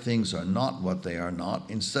why things are not what they are not,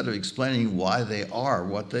 instead of explaining why they are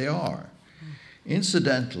what they are.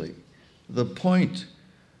 Incidentally, the point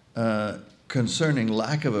concerning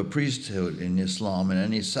lack of a priesthood in Islam and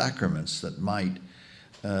any sacraments that might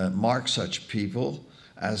mark such people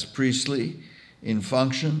as priestly in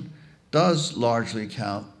function does largely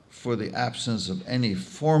count for the absence of any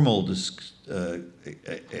formal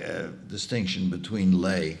distinction between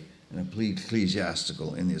lay and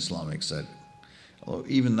ecclesiastical in the Islamic setting, although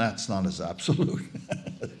even that's not as absolute.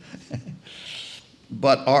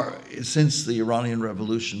 But since the Iranian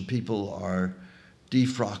Revolution, people are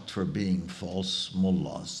defrocked for being false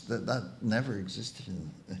mullahs. That never existed in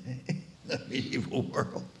the medieval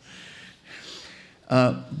world.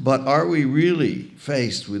 But are we really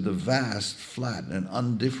faced with the vast, flat, and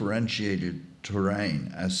undifferentiated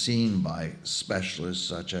terrain as seen by specialists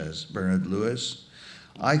such as Bernard Lewis?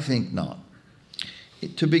 I think not.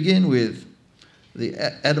 To begin with, the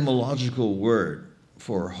etymological word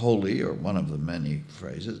for holy, or one of the many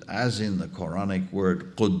phrases, as in the Quranic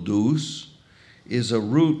word Quddus, is a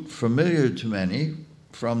root familiar to many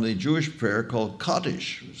from the Jewish prayer called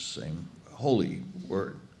Kaddish, the same holy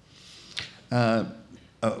word. A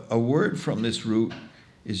word from this root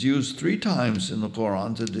is used 3 times in the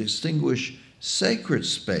Quran to distinguish sacred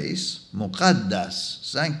space, muqaddas,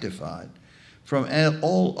 sanctified, from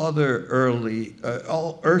all other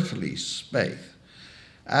all earthly space,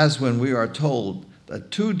 as when we are told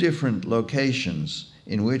that 2 different locations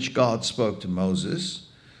in which God spoke to Moses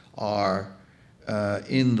are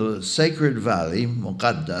in the sacred valley,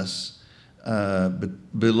 Muqaddas,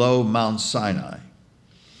 below Mount Sinai.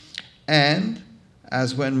 And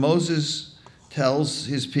as when Moses tells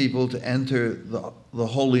his people to enter the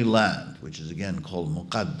Holy Land, which is again called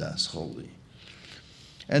Muqaddas, holy.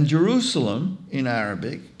 And Jerusalem, in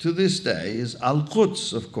Arabic, to this day, is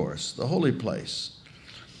Al-Quds, of course, the holy place.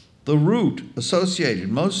 The root associated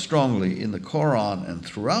most strongly in the Quran and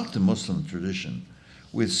throughout the Muslim tradition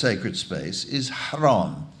with sacred space is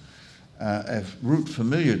haram, a root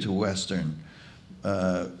familiar to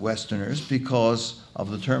Westerners because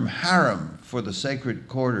of the term harem for the sacred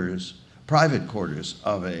quarters, private quarters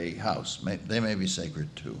of a house. They may be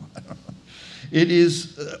sacred too. It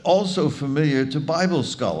is also familiar to Bible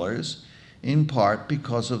scholars, in part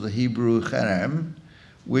because of the Hebrew cherem,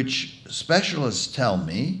 which specialists tell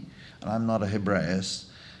me, and I'm not a Hebraist,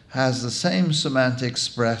 has the same semantic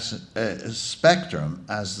spectrum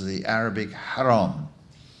as the Arabic haram.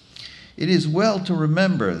 It is well to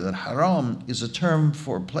remember that haram is a term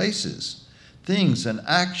for places, things, and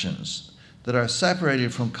actions that are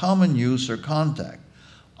separated from common use or contact,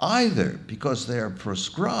 either because they are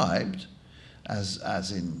proscribed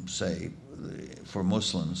as in, say, for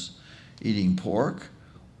Muslims, eating pork,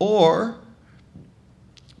 or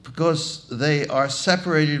because they are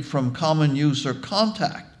separated from common use or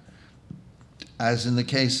contact, as in the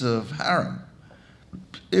case of harem.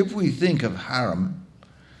 If we think of harem,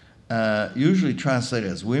 usually translated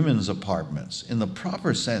as women's apartments, in the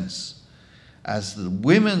proper sense, as the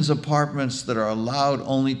women's apartments that are allowed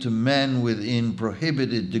only to men within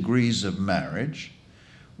prohibited degrees of marriage,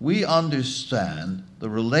 we understand the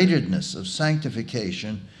relatedness of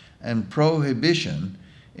sanctification and prohibition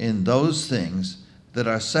in those things that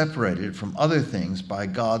are separated from other things by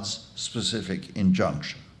God's specific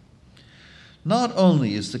injunction. Not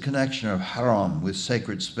only is the connection of haram with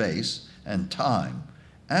sacred space and time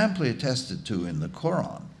amply attested to in the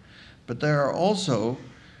Quran, but they are also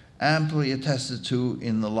amply attested to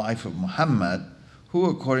in the life of Muhammad, who,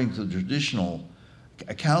 according to the traditional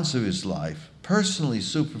accounts of his life, personally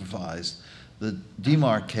supervised the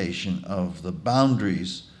demarcation of the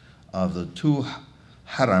boundaries of the two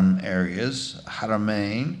haram areas,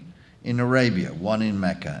 haramain, in Arabia, one in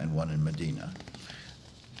Mecca and one in Medina.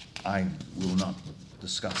 I will not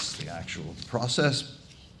discuss the actual process.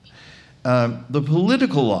 The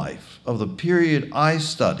political life of the period I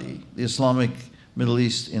study, the Islamic Middle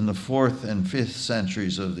East in the 4th and 5th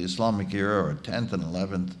centuries of the Islamic era, or 10th and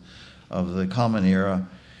 11th of the Common Era,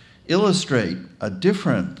 illustrate a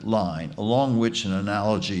different line along which an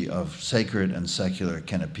analogy of sacred and secular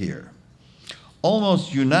can appear.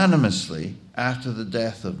 Almost unanimously, after the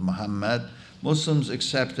death of Muhammad, Muslims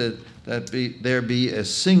accepted that there be a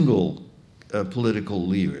single political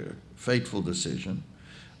leader, fateful decision.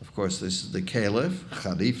 Of course, this is the caliph,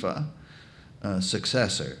 khalifa,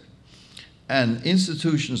 successor. And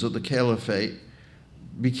institutions of the caliphate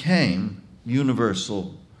became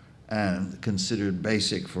universal and considered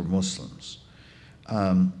basic for Muslims.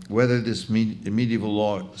 Whether this medieval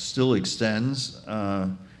law still extends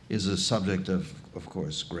is a subject of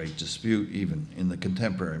course, great dispute even in the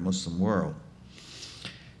contemporary Muslim world.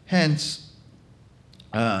 Hence,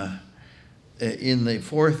 in the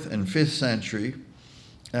 4th and 5th century,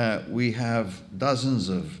 we have dozens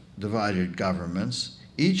of divided governments,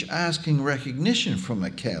 each asking recognition from a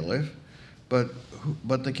caliph, but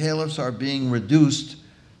the caliphs are being reduced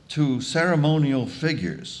to ceremonial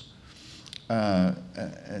figures,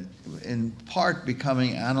 in part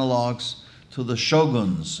becoming analogs to the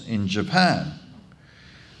shoguns in Japan.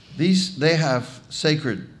 They have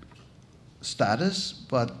sacred status,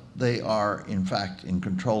 but they are in fact in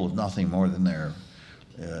control of nothing more than their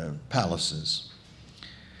palaces.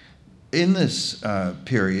 In this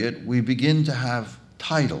period, we begin to have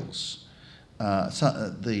titles.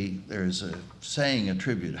 There's a saying,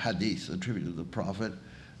 hadith, attributed to the Prophet,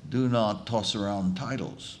 do not toss around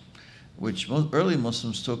titles, which early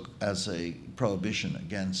Muslims took as a prohibition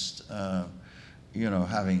against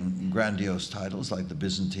having grandiose titles like the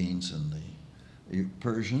Byzantines and the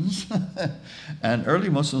Persians. And early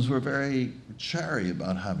Muslims were very chary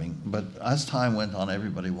about having, but as time went on,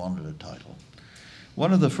 everybody wanted a title.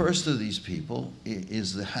 One of the first of these people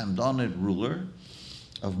is the Hamdanid ruler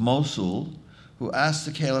of Mosul, who asked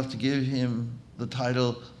the caliph to give him the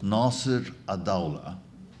title Nasir ad-Dawla,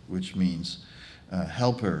 which means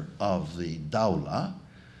helper of the Dawla,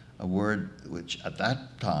 a word which at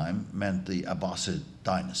that time meant the Abbasid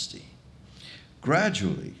dynasty.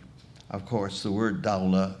 Gradually, of course, the word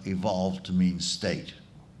Dawla evolved to mean state,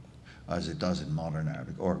 as it does in modern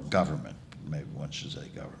Arabic, or government, maybe one should say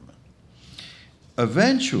government.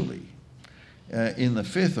 Eventually, in the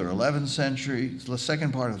 5th or 11th century, the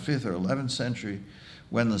second part of the 5th or 11th century,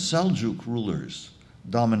 when the Seljuk rulers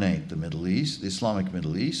dominate the Middle East, the Islamic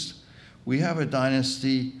Middle East, we have a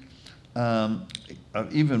dynasty of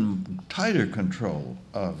even tighter control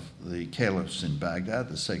of the caliphs in Baghdad,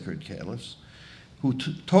 the sacred caliphs,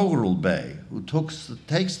 Toghrul Bey, who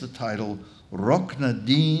takes the title Rukn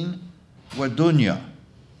Din wa Dunya,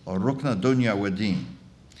 or Rukn Dunya wa Din,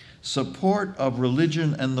 support of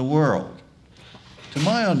religion and the world. To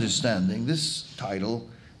my understanding, this title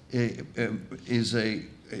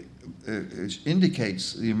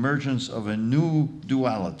indicates the emergence of a new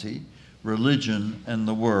duality, religion and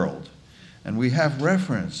the world. And we have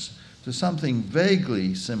reference to something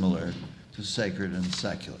vaguely similar to sacred and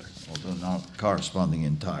secular, although not corresponding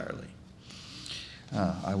entirely.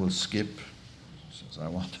 I will skip, since I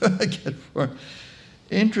want to get more.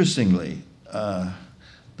 Interestingly, I'll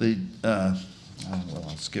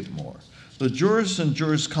skip more. The jurists and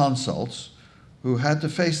jurisconsults who had to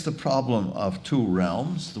face the problem of two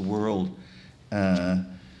realms, the world and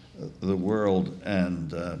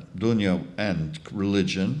dunya and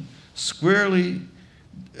religion, squarely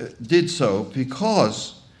did so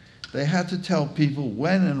because they had to tell people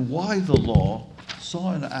when and why the law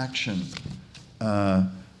saw an action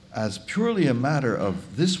as purely a matter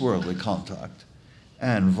of this worldly conduct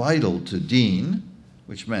and vital to deen,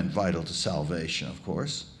 which meant vital to salvation, of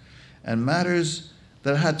course, and matters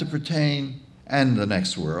that had to pertain, and the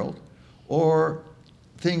next world, or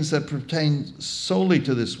things that pertain solely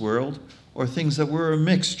to this world, or things that were a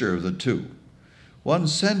mixture of the two. One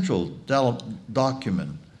central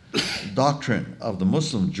doctrine of the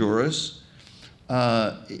Muslim jurists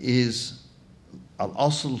is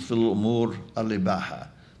al-asl fil umur al-ibaha.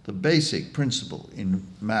 The basic principle in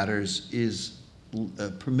matters is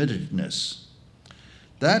permittedness.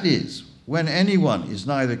 That is, when anyone is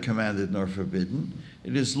neither commanded nor forbidden,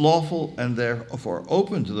 it is lawful and therefore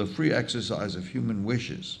open to the free exercise of human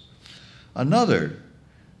wishes. Another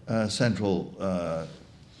central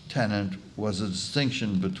tenet was a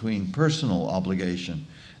distinction between personal obligation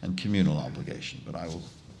and communal obligation, but I will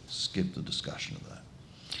skip the discussion of that.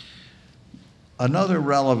 Another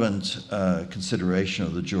relevant consideration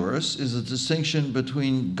of the jurists is the distinction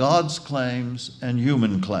between God's claims and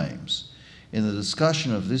human claims. In the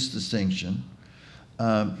discussion of this distinction,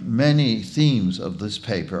 many themes of this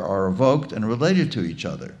paper are evoked and related to each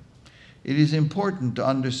other. It is important to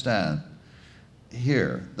understand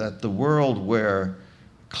here that the world where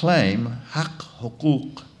claim, haq,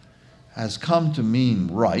 hukuk, has come to mean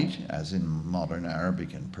right, as in modern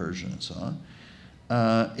Arabic and Persian and so on,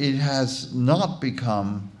 it has not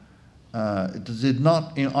become, it did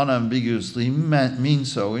not unambiguously mean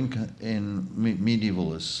so in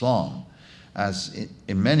medieval Islam. As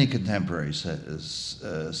in many contemporary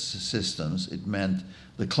systems, it meant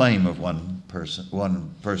the claim of one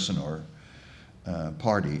person or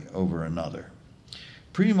party over another.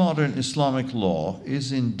 Pre-modern Islamic law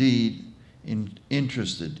is indeed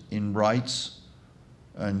interested in rights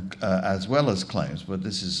and, as well as claims, but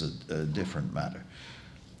this is a different matter.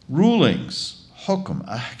 Rulings, hukm,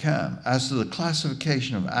 ahkam, as to the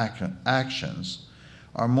classification of actions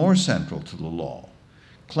are more central to the law.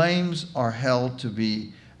 Claims are held to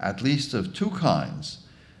be at least of two kinds: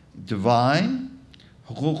 divine,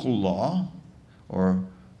 huququllah,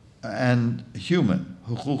 and human,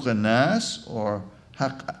 huquq an-nas, or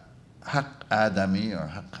haq adami, or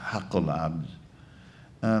haqqul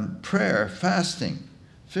abd. Prayer, fasting,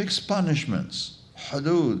 fixed punishments,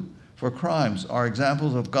 hudud, for crimes are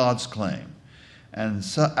examples of God's claim, and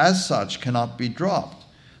as such cannot be dropped.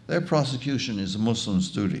 Their prosecution is a Muslim's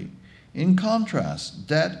duty. In contrast,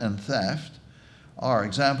 debt and theft are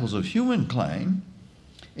examples of human claim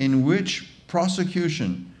in which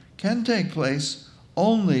prosecution can take place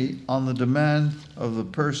only on the demand of the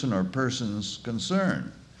person or persons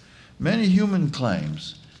concerned. Many human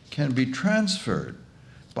claims can be transferred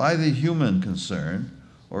by the human concerned,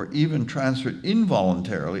 or even transferred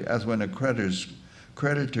involuntarily, as when a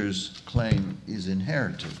creditor's claim is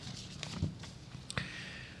inherited.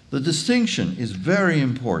 The distinction is very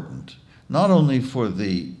important, not only for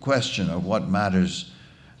the question of what matters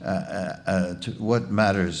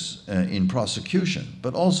in prosecution,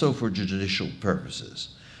 but also for judicial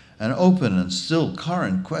purposes. An open and still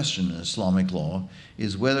current question in Islamic law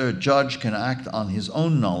is whether a judge can act on his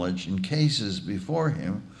own knowledge in cases before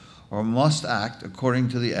him, or must act according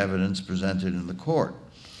to the evidence presented in the court.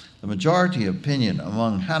 The majority opinion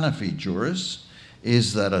among Hanafi jurists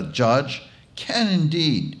is that a judge can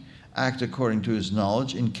indeed act according to his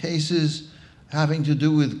knowledge in cases having to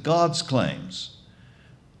do with God's claims.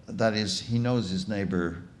 That is, he knows his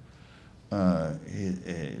neighbor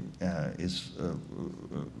is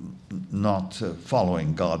not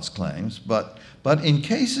following God's claims, but in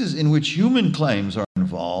cases in which human claims are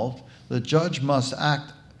involved, the judge must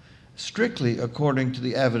act strictly according to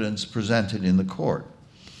the evidence presented in the court.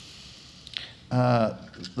 The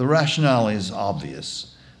rationale is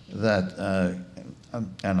obvious, that,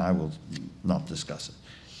 and I will not discuss it.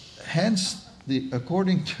 Hence,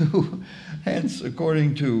 according to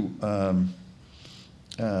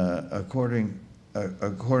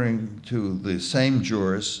the same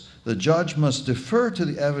jurists, the judge must defer to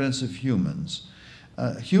the evidence of humans.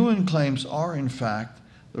 Human claims are, in fact,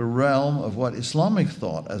 the realm of what Islamic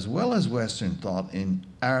thought, as well as Western thought, in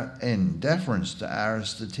deference to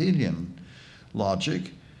Aristotelian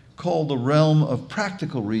logic, called the realm of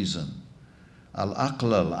practical reason,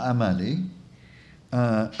 al-aql al-amali,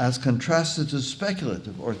 as contrasted to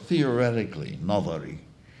speculative or theoretically, nadari.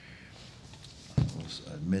 We'll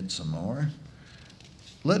admit some more.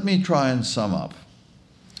 Let me try and sum up.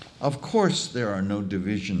 Of course, there are no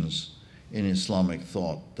divisions in Islamic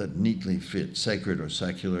thought that neatly fit sacred or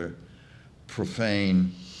secular,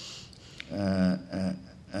 profane,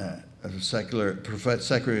 sacred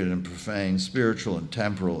and profane, spiritual and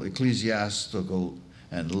temporal, ecclesiastical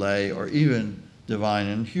and lay, or even divine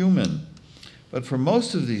and human. But for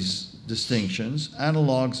most of these distinctions,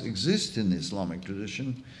 analogs exist in the Islamic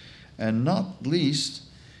tradition, and not least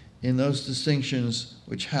in those distinctions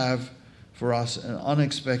which have for us an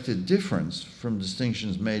unexpected difference from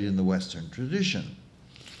distinctions made in the Western tradition.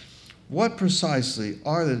 What precisely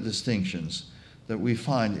are the distinctions that we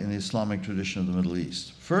find in the Islamic tradition of the Middle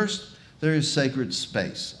East? First, there is sacred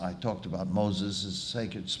space. I talked about Moses'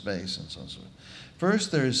 sacred space and so on.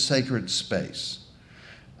 First, there is sacred space.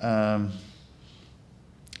 God,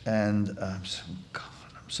 I'm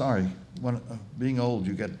sorry. Being old,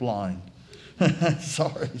 you get blind.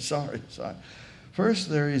 sorry. First,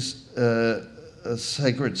 there is a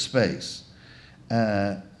sacred space.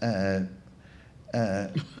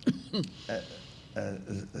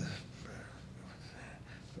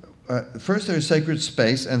 First, there is sacred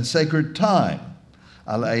space and sacred time.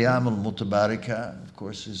 Al-Ayyam al-Mutabarika, of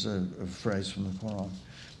course, is a phrase from the Quran.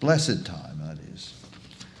 Blessed time, that is.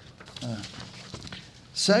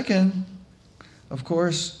 Second, of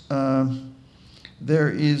course, there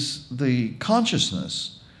is the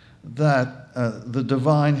consciousness that the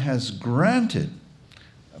divine has granted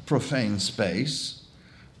a profane space,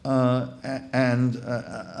 and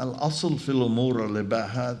al-asl fil umur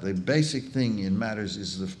al-ibaha, the basic thing in matters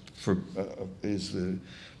is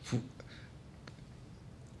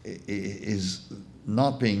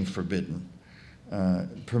not being forbidden,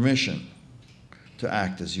 permission to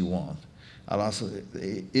act as you want. Al-asl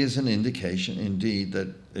is an indication, indeed,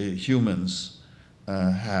 that humans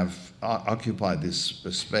have occupied this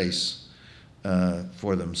space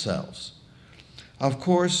for themselves. Of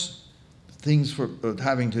course, things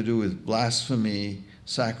having to do with blasphemy,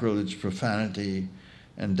 sacrilege, profanity,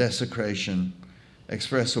 and desecration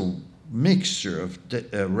express a mixture of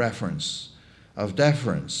deference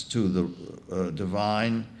to the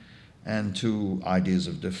divine and to ideas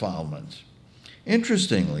of defilement.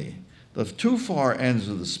 Interestingly, the two far ends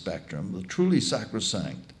of the spectrum, the truly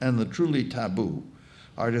sacrosanct and the truly taboo,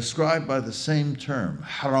 are described by the same term,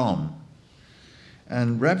 haram,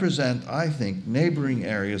 and represent, I think, neighboring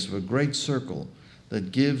areas of a great circle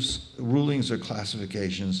that gives rulings or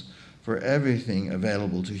classifications for everything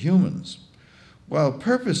available to humans. While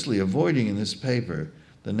purposely avoiding in this paper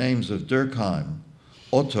the names of Durkheim,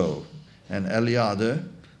 Otto, and Eliade,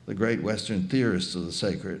 the great Western theorists of the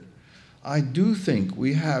sacred, I do think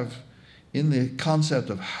we have in the concept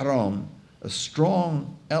of haram a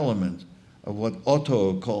strong element of what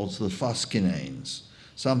Otto calls the fascinations,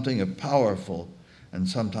 something of powerful and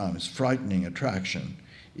sometimes frightening attraction,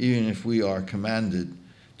 even if we are commanded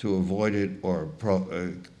to avoid it or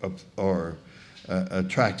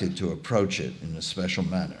attracted to approach it in a special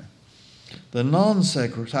manner. The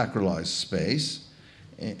non-sacralized space,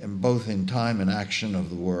 both in time and action of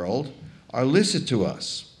the world, are licit to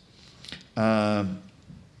us. But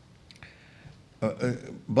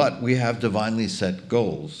we have divinely set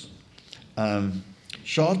goals.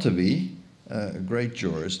 Shatabi, a great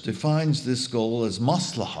jurist, defines this goal as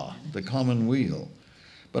maslaha, the common weal,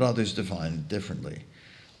 but others define it differently.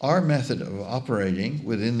 Our method of operating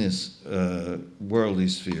within this worldly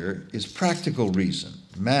sphere is practical reason.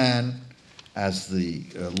 Man, as the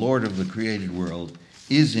Lord of the created world,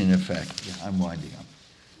 is in effect, I'm winding up.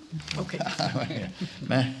 Okay.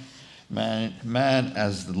 Man,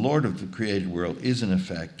 as the Lord of the created world, is in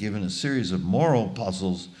effect given a series of moral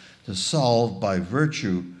puzzles to solve by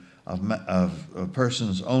virtue of a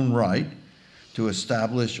person's own right to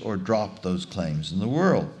establish or drop those claims in the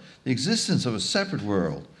world. The existence of a separate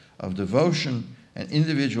world of devotion and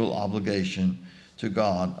individual obligation to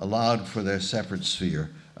God allowed for their separate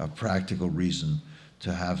sphere of practical reason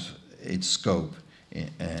to have its scope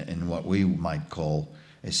in what we might call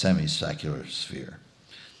a semi-secular sphere.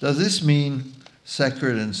 Does this mean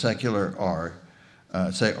sacred and secular are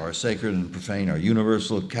sacred and profane are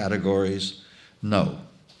universal categories? No.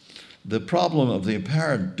 The problem of the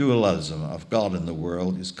apparent dualism of God and the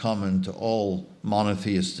world is common to all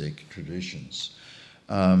monotheistic traditions.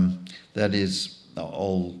 That is,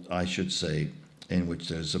 all, I should say, in which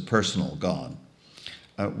there's a personal God.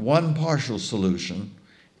 One partial solution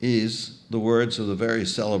is the words of the very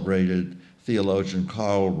celebrated theologian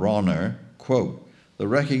Karl Rahner, quote, "The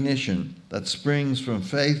recognition that springs from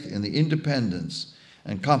faith in the independence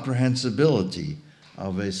and comprehensibility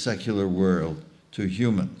of a secular world to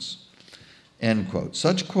humans," end quote.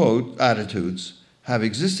 Such, quote, attitudes have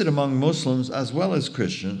existed among Muslims as well as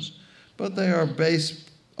Christians, but they are based,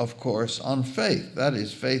 of course, on faith. That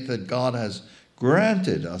is, faith that God has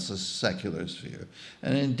granted us a secular sphere.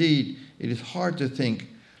 And indeed, it is hard to think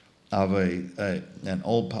of an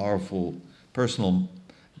all-powerful personal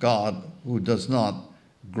God who does not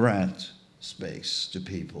grant space to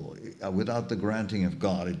people. Without the granting of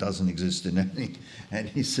God, it doesn't exist in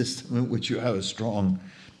any system in which you have a strong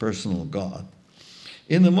personal God.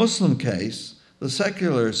 In the Muslim case, the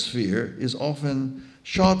secular sphere is often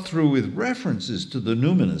shot through with references to the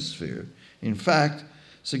numinous sphere. In fact,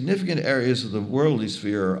 significant areas of the worldly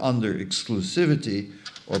sphere are under exclusivity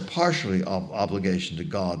or partially obligation to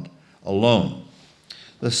God alone.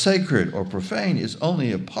 The sacred or profane is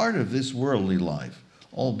only a part of this worldly life,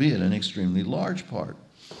 albeit an extremely large part.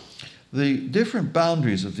 The different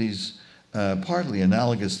boundaries of these partly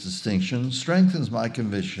analogous distinctions strengthens my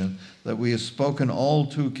conviction that we have spoken all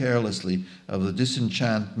too carelessly of the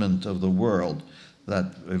disenchantment of the world,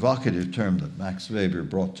 that evocative term that Max Weber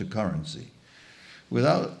brought to currency.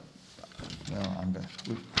 Without, well,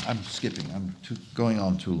 I'm skipping. I'm going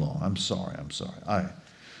on too long. I'm sorry.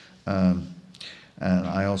 And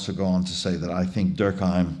I also go on to say that I think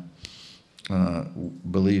Durkheim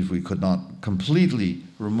believed we could not completely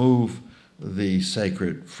remove the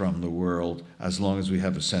sacred from the world as long as we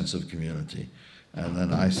have a sense of community. And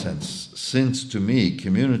then I sense, since to me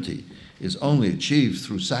community is only achieved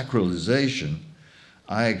through sacralization,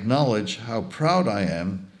 I acknowledge how proud I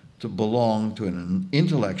am to belong to an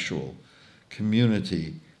intellectual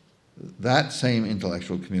community, that same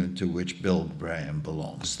intellectual community to which Bill Graham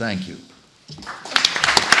belongs. Thank you.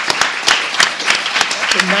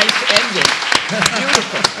 That's a nice ending.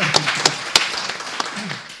 Beautiful.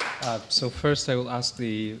 So first I will ask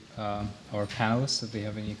our panelists if they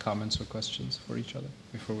have any comments or questions for each other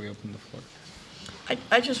before we open the floor.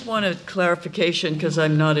 I just want a clarification, because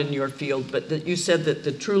I'm not in your field, but that you said that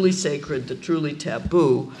the truly sacred, the truly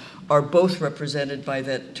taboo, are both represented by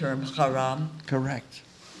that term haram. Correct.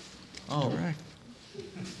 Oh, Correct.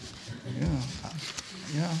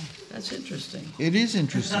 Yeah. That's interesting. It is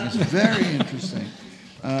interesting. It's very interesting.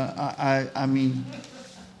 I mean,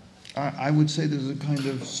 I would say there's a kind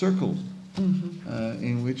of circle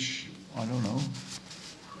in which, I don't know,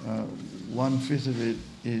 1/5 of it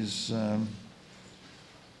is, well,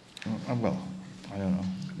 I don't know.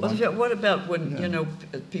 Well, what about when,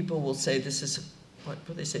 people will say this is, what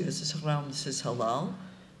do they say, this is haram, this is halal? I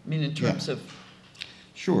mean, in terms of...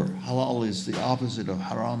 Sure, halal is the opposite of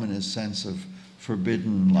haram in a sense of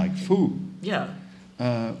forbidden, like food. Yeah.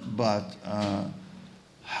 But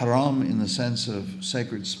haram in the sense of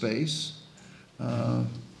sacred space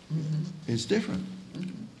is different.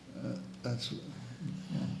 That's...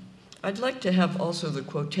 I'd like to have also the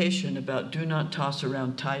quotation about do not toss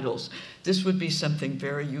around titles. This would be something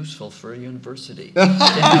very useful for a university. We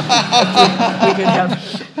could have,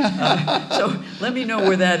 so let me know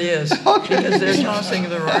where that is, because they're tossing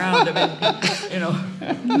it around. I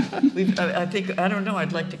mean, I think, I don't know,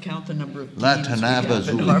 I'd like to count the number of deans we have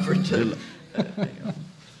in Harvard.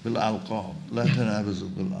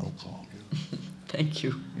 Thank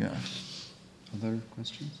you. Yeah. Other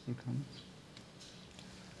questions or comments?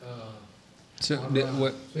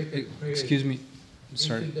 Excuse me,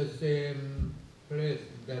 sorry. This is the same place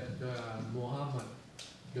that Muhammad,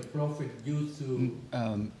 the prophet, used to.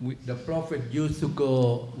 The prophet used to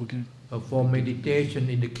go for meditation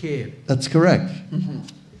in the cave. That's correct.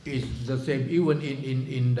 It's the same even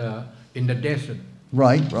in the desert.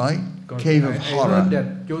 Right. Cave of I Hira. heard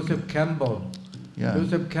that Joseph Campbell. Yeah.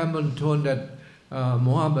 Joseph Campbell told that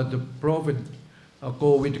Muhammad, the prophet,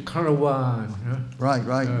 go with the caravan.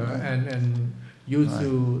 Right. And used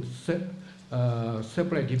to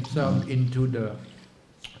separate himself into the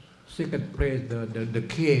secret place, the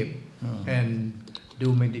cave, and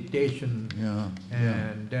do meditation.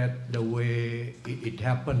 And that the way it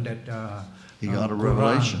happened that he got a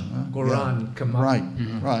revelation. Quran come up. Right.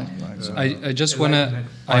 So I just wanna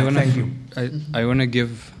I wanna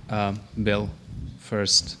give Bill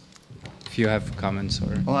first, if you have comments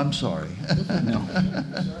or. Oh, I'm sorry. No.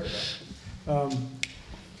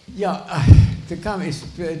 To come, it's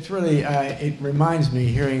really, it reminds me,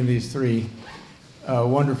 hearing these three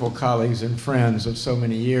wonderful colleagues and friends of so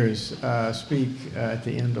many years speak at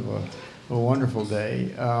the end of a wonderful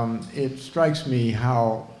day. It strikes me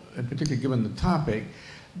how, and particularly given the topic,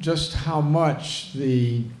 just how much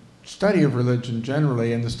the study of religion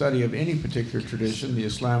generally and the study of any particular tradition, the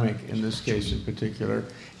Islamic in this case in particular,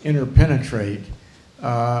 interpenetrate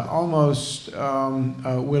almost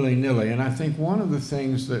willy-nilly. And I think one of the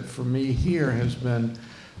things that for me here has been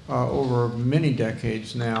over many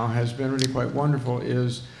decades now has been really quite wonderful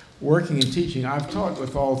is working and teaching. I've taught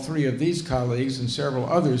with all three of these colleagues and several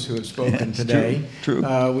others who have spoken today. True.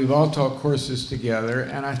 We've all taught courses together,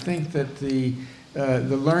 and I think that the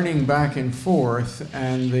the learning back and forth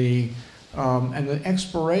and the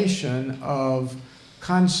exploration of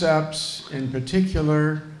concepts, in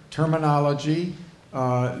particular terminology,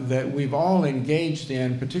 that we've all engaged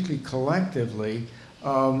in, particularly collectively,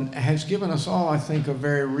 has given us all, I think, a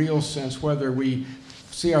very real sense, whether we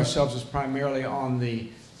see ourselves as primarily on the,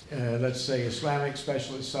 let's say, Islamic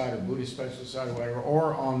specialist side or Buddhist specialist side or whatever,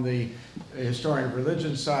 or on the historian of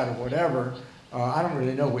religion side or whatever. I don't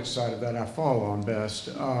really know which side of that I fall on best,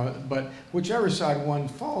 but whichever side one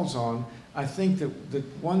falls on, I think that the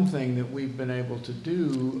one thing that we've been able to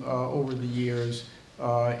do over the years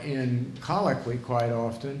in colloquy quite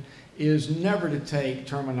often is never to take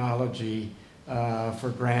terminology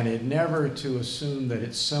for granted, never to assume that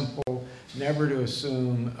it's simple, never to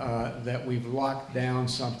assume that we've locked down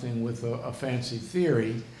something with a fancy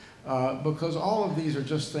theory, because all of these are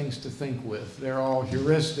just things to think with. They're all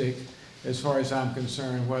heuristic as far as I'm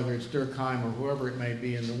concerned, whether it's Durkheim or whoever it may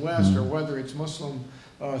be in the West, or whether it's Muslim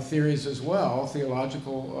theories as well,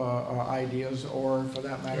 theological ideas, or for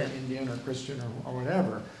that matter, Indian or Christian or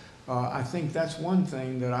whatever. I think that's one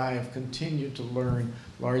thing that I have continued to learn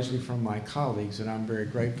largely from my colleagues, and I'm very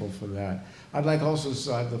grateful for that. I'd like also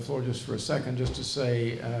to have the floor just for a second just to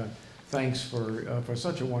say thanks for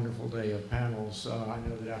such a wonderful day of panels. I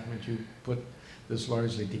know that Ahmed, you put this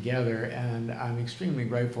largely together, and I'm extremely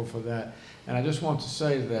grateful for that. And I just want to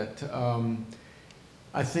say that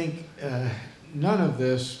I think none of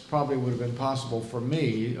this probably would have been possible for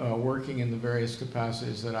me working in the various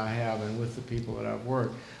capacities that I have and with the people that I've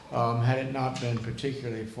worked, had it not been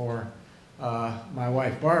particularly for my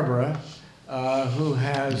wife Barbara, who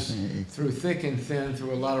has, through thick and thin,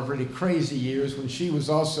 through a lot of really crazy years when she was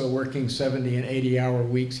also working 70 and 80-hour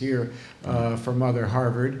weeks here for Mother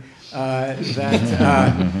Harvard, that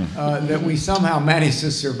we somehow managed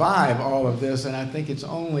to survive all of this, and I think it's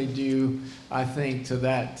only due, I think, to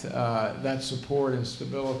that support and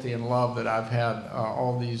stability and love that I've had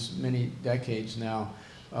all these many decades now,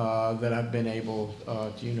 that I've been able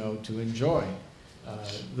to enjoy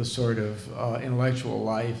the sort of intellectual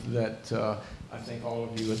life that I think all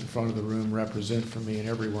of you at the front of the room represent for me, and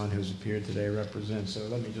everyone who's appeared today represents. So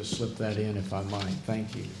let me just slip that in if I might.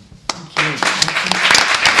 Thank you. Thank you.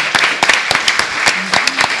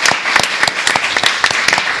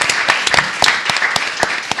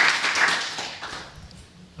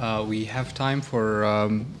 We have time for a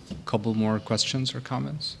couple more questions or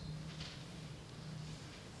comments.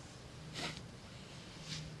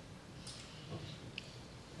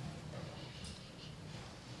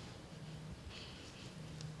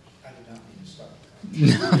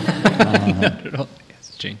 Not at all.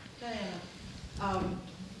 Yes, Jane. Diana,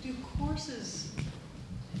 do courses,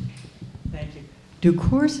 Thank you. do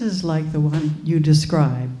courses like the one you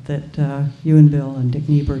described that you and Bill and Dick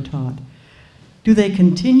Niebuhr taught, do they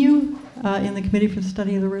continue in the Committee for the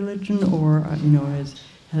Study of the Religion, or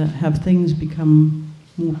have things become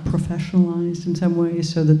more professionalized in some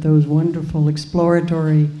ways, so that those wonderful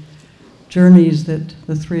exploratory journeys that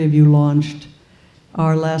the three of you launched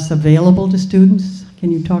are less available to students?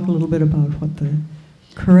 Can you talk a little bit about what the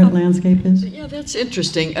current landscape is? Yeah, that's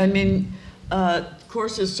interesting. I mean,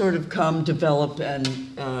 courses sort of come, develop, and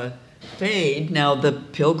fade. Now, the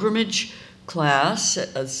pilgrimage class,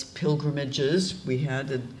 as pilgrimages, we had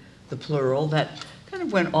the plural, that kind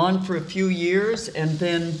of went on for a few years, and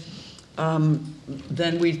then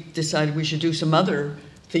we decided we should do some other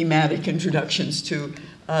thematic introductions to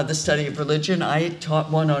the study of religion. I taught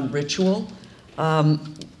one on ritual.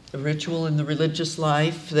 A ritual in the religious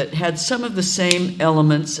life that had some of the same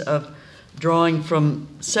elements of drawing from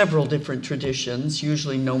several different traditions,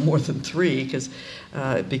 usually no more than three, because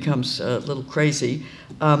it becomes a little crazy,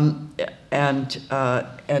 and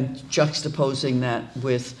juxtaposing that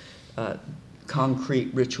with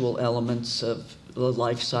concrete ritual elements of the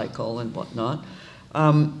life cycle and whatnot.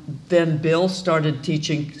 Then Bill started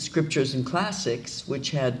teaching scriptures and classics,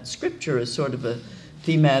 which had scripture as sort of a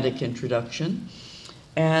thematic introduction.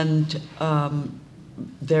 And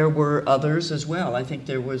there were others as well. I think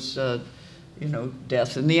there was,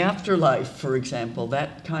 death in the afterlife, for example,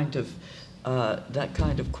 that kind of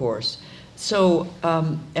course. So,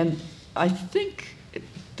 and I think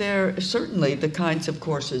there are certainly the kinds of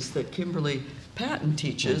courses that Kimberly Patton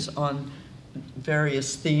teaches on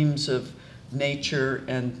various themes of nature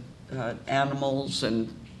and animals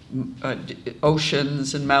and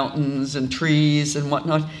oceans and mountains and trees and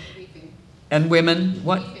whatnot. And women,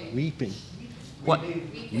 what? Weeping. What?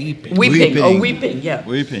 Weeping. Weeping. Oh, weeping, yeah.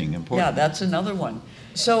 Weeping, important. Yeah, that's another one.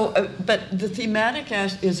 So, but the thematic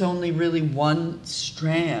is only really one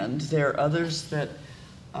strand. There are others that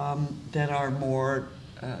are more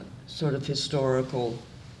sort of historical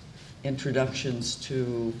introductions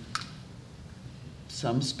to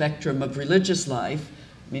some spectrum of religious life.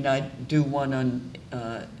 I mean, I do one on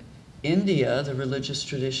India, the religious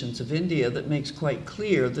traditions of India, that makes quite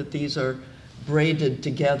clear that these are braided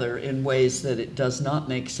together in ways that it does not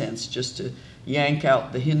make sense just to yank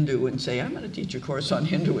out the Hindu and say, I'm going to teach a course on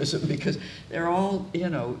Hinduism, because they're all, you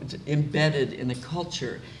know, embedded in the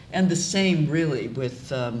culture. And the same really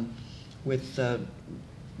with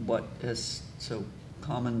what has so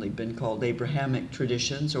commonly been called Abrahamic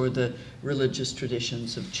traditions, or the religious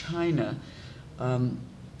traditions of China.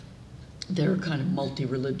 They're kind of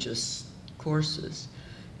multi-religious courses.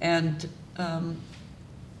 And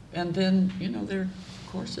then, you know, there are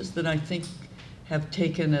courses that I think have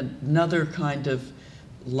taken another kind of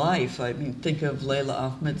life. I mean, think of Leila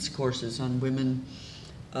Ahmed's courses on women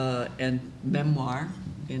and memoir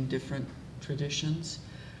in different traditions.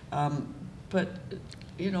 But,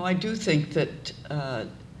 you know, I do think that,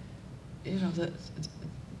 you know,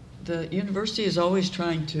 the university is always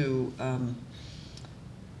trying to,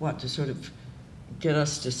 to sort of get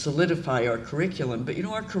us to solidify our curriculum. But, you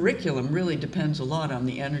know, our curriculum really depends a lot on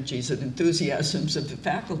the energies and enthusiasms of the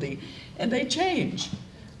faculty, and they change.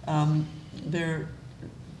 The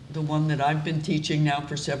one that I've been teaching now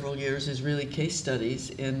for several years is really case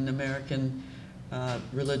studies in American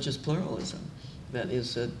religious pluralism. That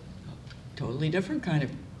is a totally different kind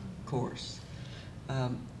of course.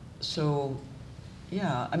 So,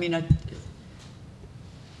 yeah, I mean,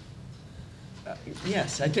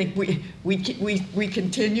 yes, I think we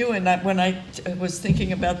continue, and when I was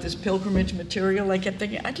thinking about this pilgrimage material, I kept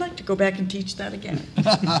thinking, I'd like to go back and teach that again.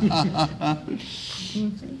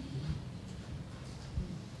 Mm-hmm.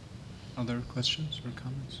 Other questions or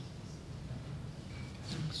comments?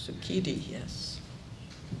 Sukidi, yes.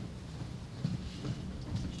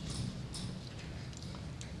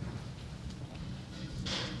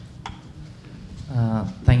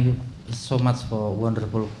 Thank you so much for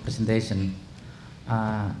wonderful presentation.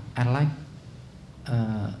 I'd like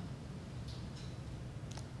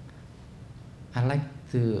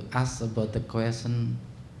to ask about the question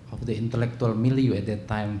of the intellectual milieu at that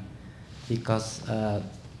time, because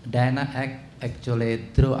Diana actually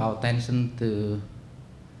drew our attention to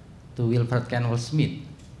Wilfred Cantwell Smith.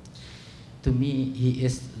 To me, he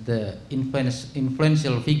is the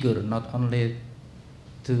influential figure, not only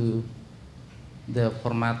to the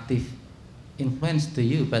formative influence to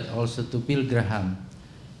you, but also to Bill Graham.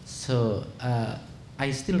 So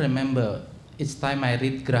I still remember each time I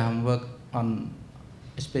read Graham work on,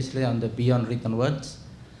 especially on the Beyond Written Words,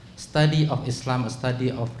 study of Islam, a study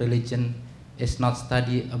of religion, is not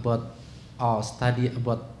study about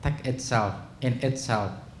text itself, in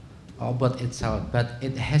itself, or about itself, but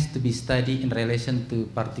it has to be studied in relation to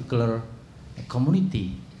particular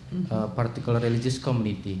community, particular religious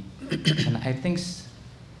community. And I think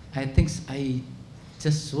I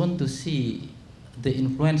just want to see the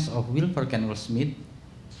influence of Wilfred Cantwell Smith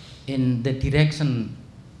in the direction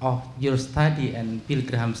of your study and Bill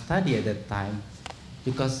Graham's study at that time,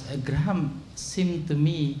 because Graham seemed to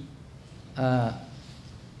me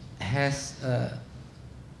has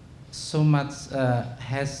so much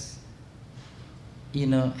has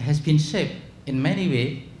been shaped in many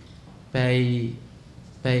ways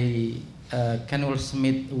by Cantwell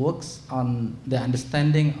Smith works on the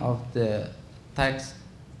understanding of the text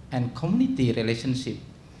and community relationship.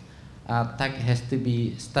 Text has to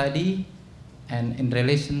be studied and in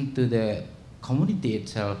relation to the community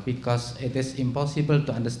itself, because it is impossible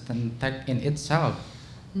to understand text in itself,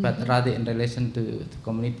 but rather in relation to the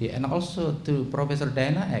community. And also to Professor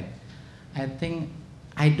Diana Eck, I think,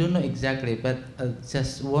 I don't know exactly, but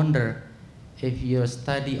just wonder if your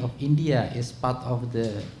study of India is part of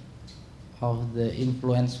the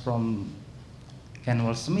influence from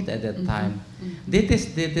Cantwell Smith at that time. That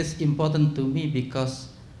is important to me, because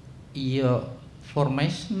your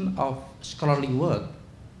formation of scholarly work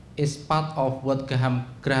is part of what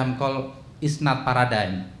Graham called is not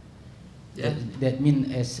paradigm. Yeah. That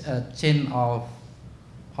means as a chain of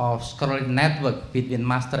scholarly network between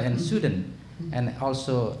master and student. And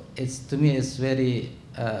also, to me it's very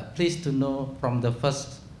pleased to know from the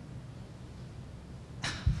first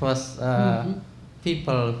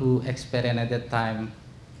people who experienced at that time,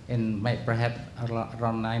 in perhaps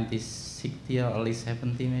around 1960 or early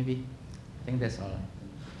 70 maybe. I think that's all.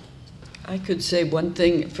 I could say one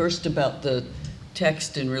thing first about the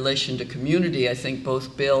text in relation to community. I think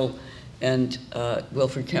both Bill and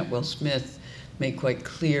Wilfred Cantwell Smith made quite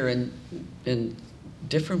clear in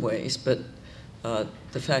different ways, but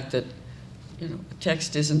the fact that, you know,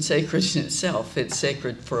 text isn't sacred in itself, it's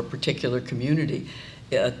sacred for a particular community.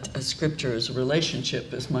 a scripture is a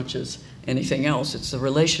relationship as much as anything else. It's the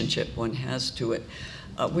relationship one has to it,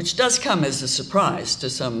 which does come as a surprise to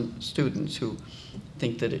some students who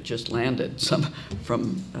think that it just landed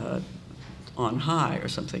from on high or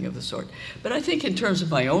something of the sort. But I think in terms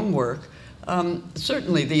of my own work,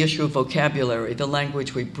 certainly the issue of vocabulary, the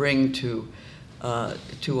language we bring to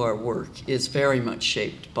our work, is very much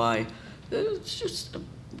shaped by it's just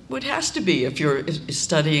what has to be if you're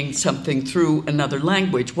studying something through another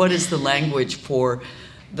language. What is the language for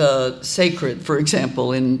the sacred, for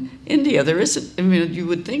example, in India? There isn't, I mean, you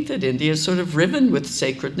would think that India is sort of riven with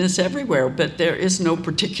sacredness everywhere, but there is no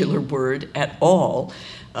particular word at all.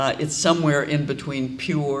 It's somewhere in between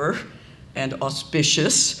pure and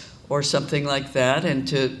auspicious or something like that, and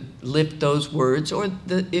to lift those words, or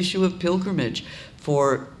the issue of pilgrimage.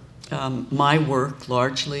 For my work,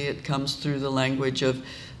 largely, it comes through the language of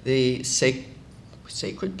the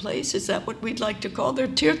sacred place. Is that what we'd like to call? They're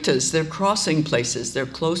tirthas, they're crossing places. They're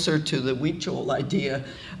closer to the Huichol idea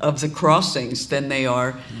of the crossings than they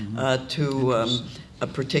are to a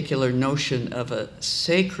particular notion of a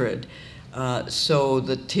sacred. So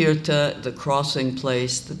the tirtha, the crossing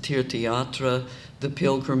place, the tirthayatra, the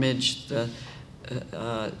pilgrimage, the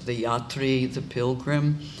yatri, the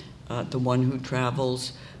pilgrim, the one who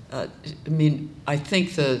travels. I mean, I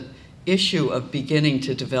think the issue of beginning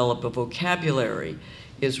to develop a vocabulary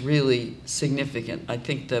is really significant. I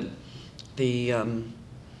think the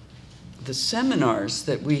seminars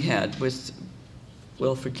that we had with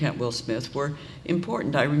Wilfred Cantwell Smith were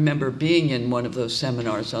important. I remember being in one of those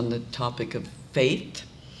seminars on the topic of faith,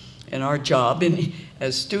 and our job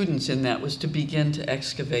as students in that was to begin to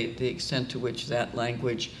excavate the extent to which that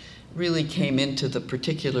language really came into the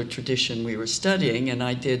particular tradition we were studying. And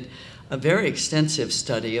I did a very extensive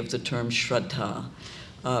study of the term shraddha,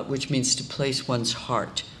 which means to place one's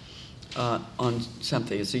heart on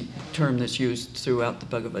something. It's a term that's used throughout the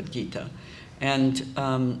Bhagavad Gita, and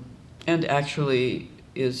actually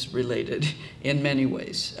is related in many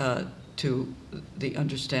ways to the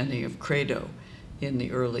understanding of credo in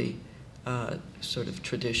the early sort of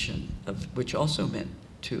tradition, of which also meant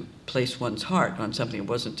to place one's heart on something. It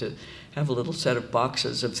wasn't to have a little set of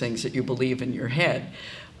boxes of things that you believe in your head,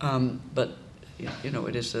 but you know,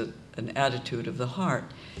 it is an attitude of the heart.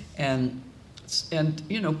 And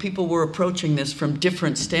you know, people were approaching this from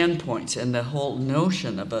different standpoints, and the whole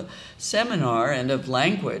notion of a seminar and of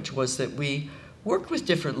language was that we work with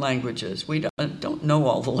different languages. We don't know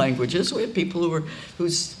all the languages. We have people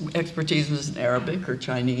whose expertise was in Arabic or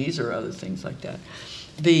Chinese or other things like that.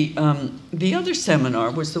 The other seminar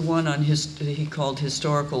was the one on he called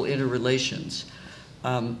historical interrelations,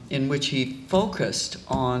 in which he focused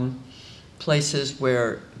on places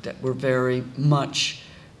that were very much,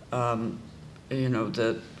 you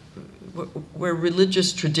know, where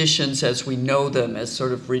religious traditions as we know them, as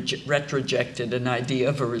sort of retrojected an idea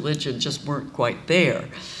of a religion, just weren't quite there.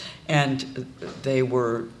 And they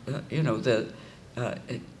were, you know, the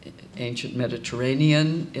ancient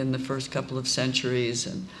Mediterranean in the first couple of centuries,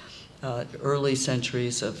 and early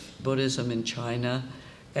centuries of Buddhism in China,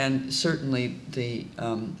 and certainly the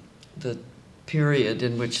period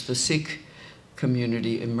in which the Sikh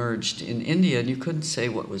community emerged in India. And you couldn't say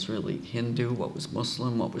what was really Hindu, what was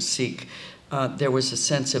Muslim, what was Sikh. There was a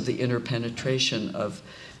sense of the interpenetration of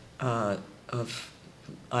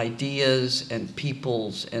ideas and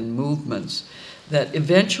peoples and movements that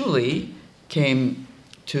eventually came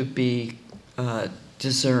to be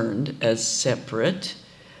discerned as separate,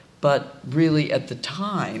 but really at the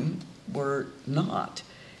time were not.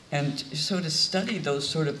 And so to study those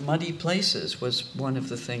sort of muddy places was one of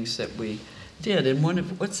the things that we did. And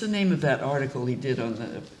what's the name of that article he did on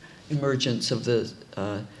the emergence of the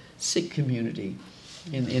Sikh community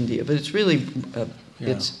in India? But it's really,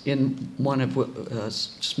 it's in one of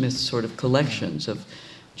Smith's sort of collections of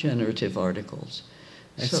generative articles.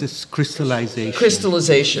 It's this crystallization.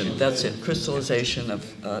 Crystallization, that's it. Crystallization of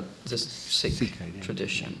this Sikh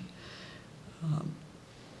tradition.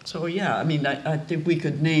 So yeah, I mean, I think we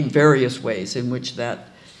could name various ways in which that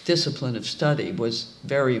discipline of study was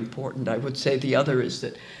very important. I would say the other is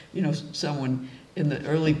that, you know, someone in the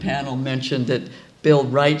early panel mentioned that Bill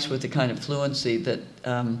writes with the kind of fluency that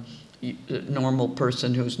a normal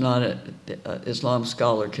person who's not an Islam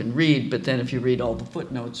scholar can read, but then if you read all the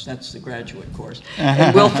footnotes, that's the graduate course.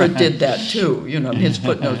 And Wilfred did that too. You know, his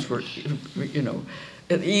footnotes were, you know,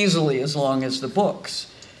 easily as long as the books.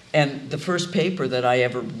 And the first paper that I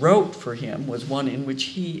ever wrote for him was one in which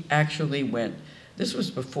he actually went, this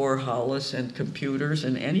was before Hollis and computers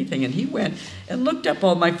and anything, and he went and looked up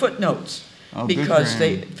all my footnotes because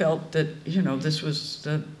they felt that, you know, this was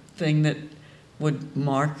the thing that would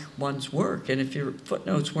mark one's work. And if your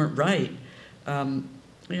footnotes weren't right,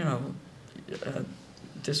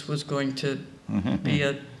 this was going to be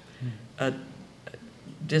a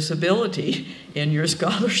disability in your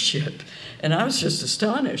scholarship. And I was just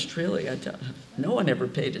astonished, really. No one ever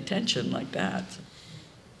paid attention like that.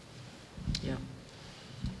 Yeah.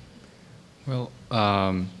 Well,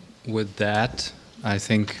 with that, I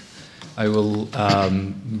think I will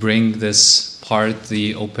bring this part,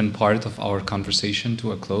 the open part of our conversation,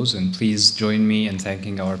 to a close. And please join me in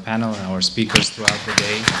thanking our panel and our speakers throughout the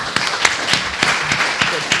day.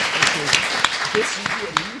 This is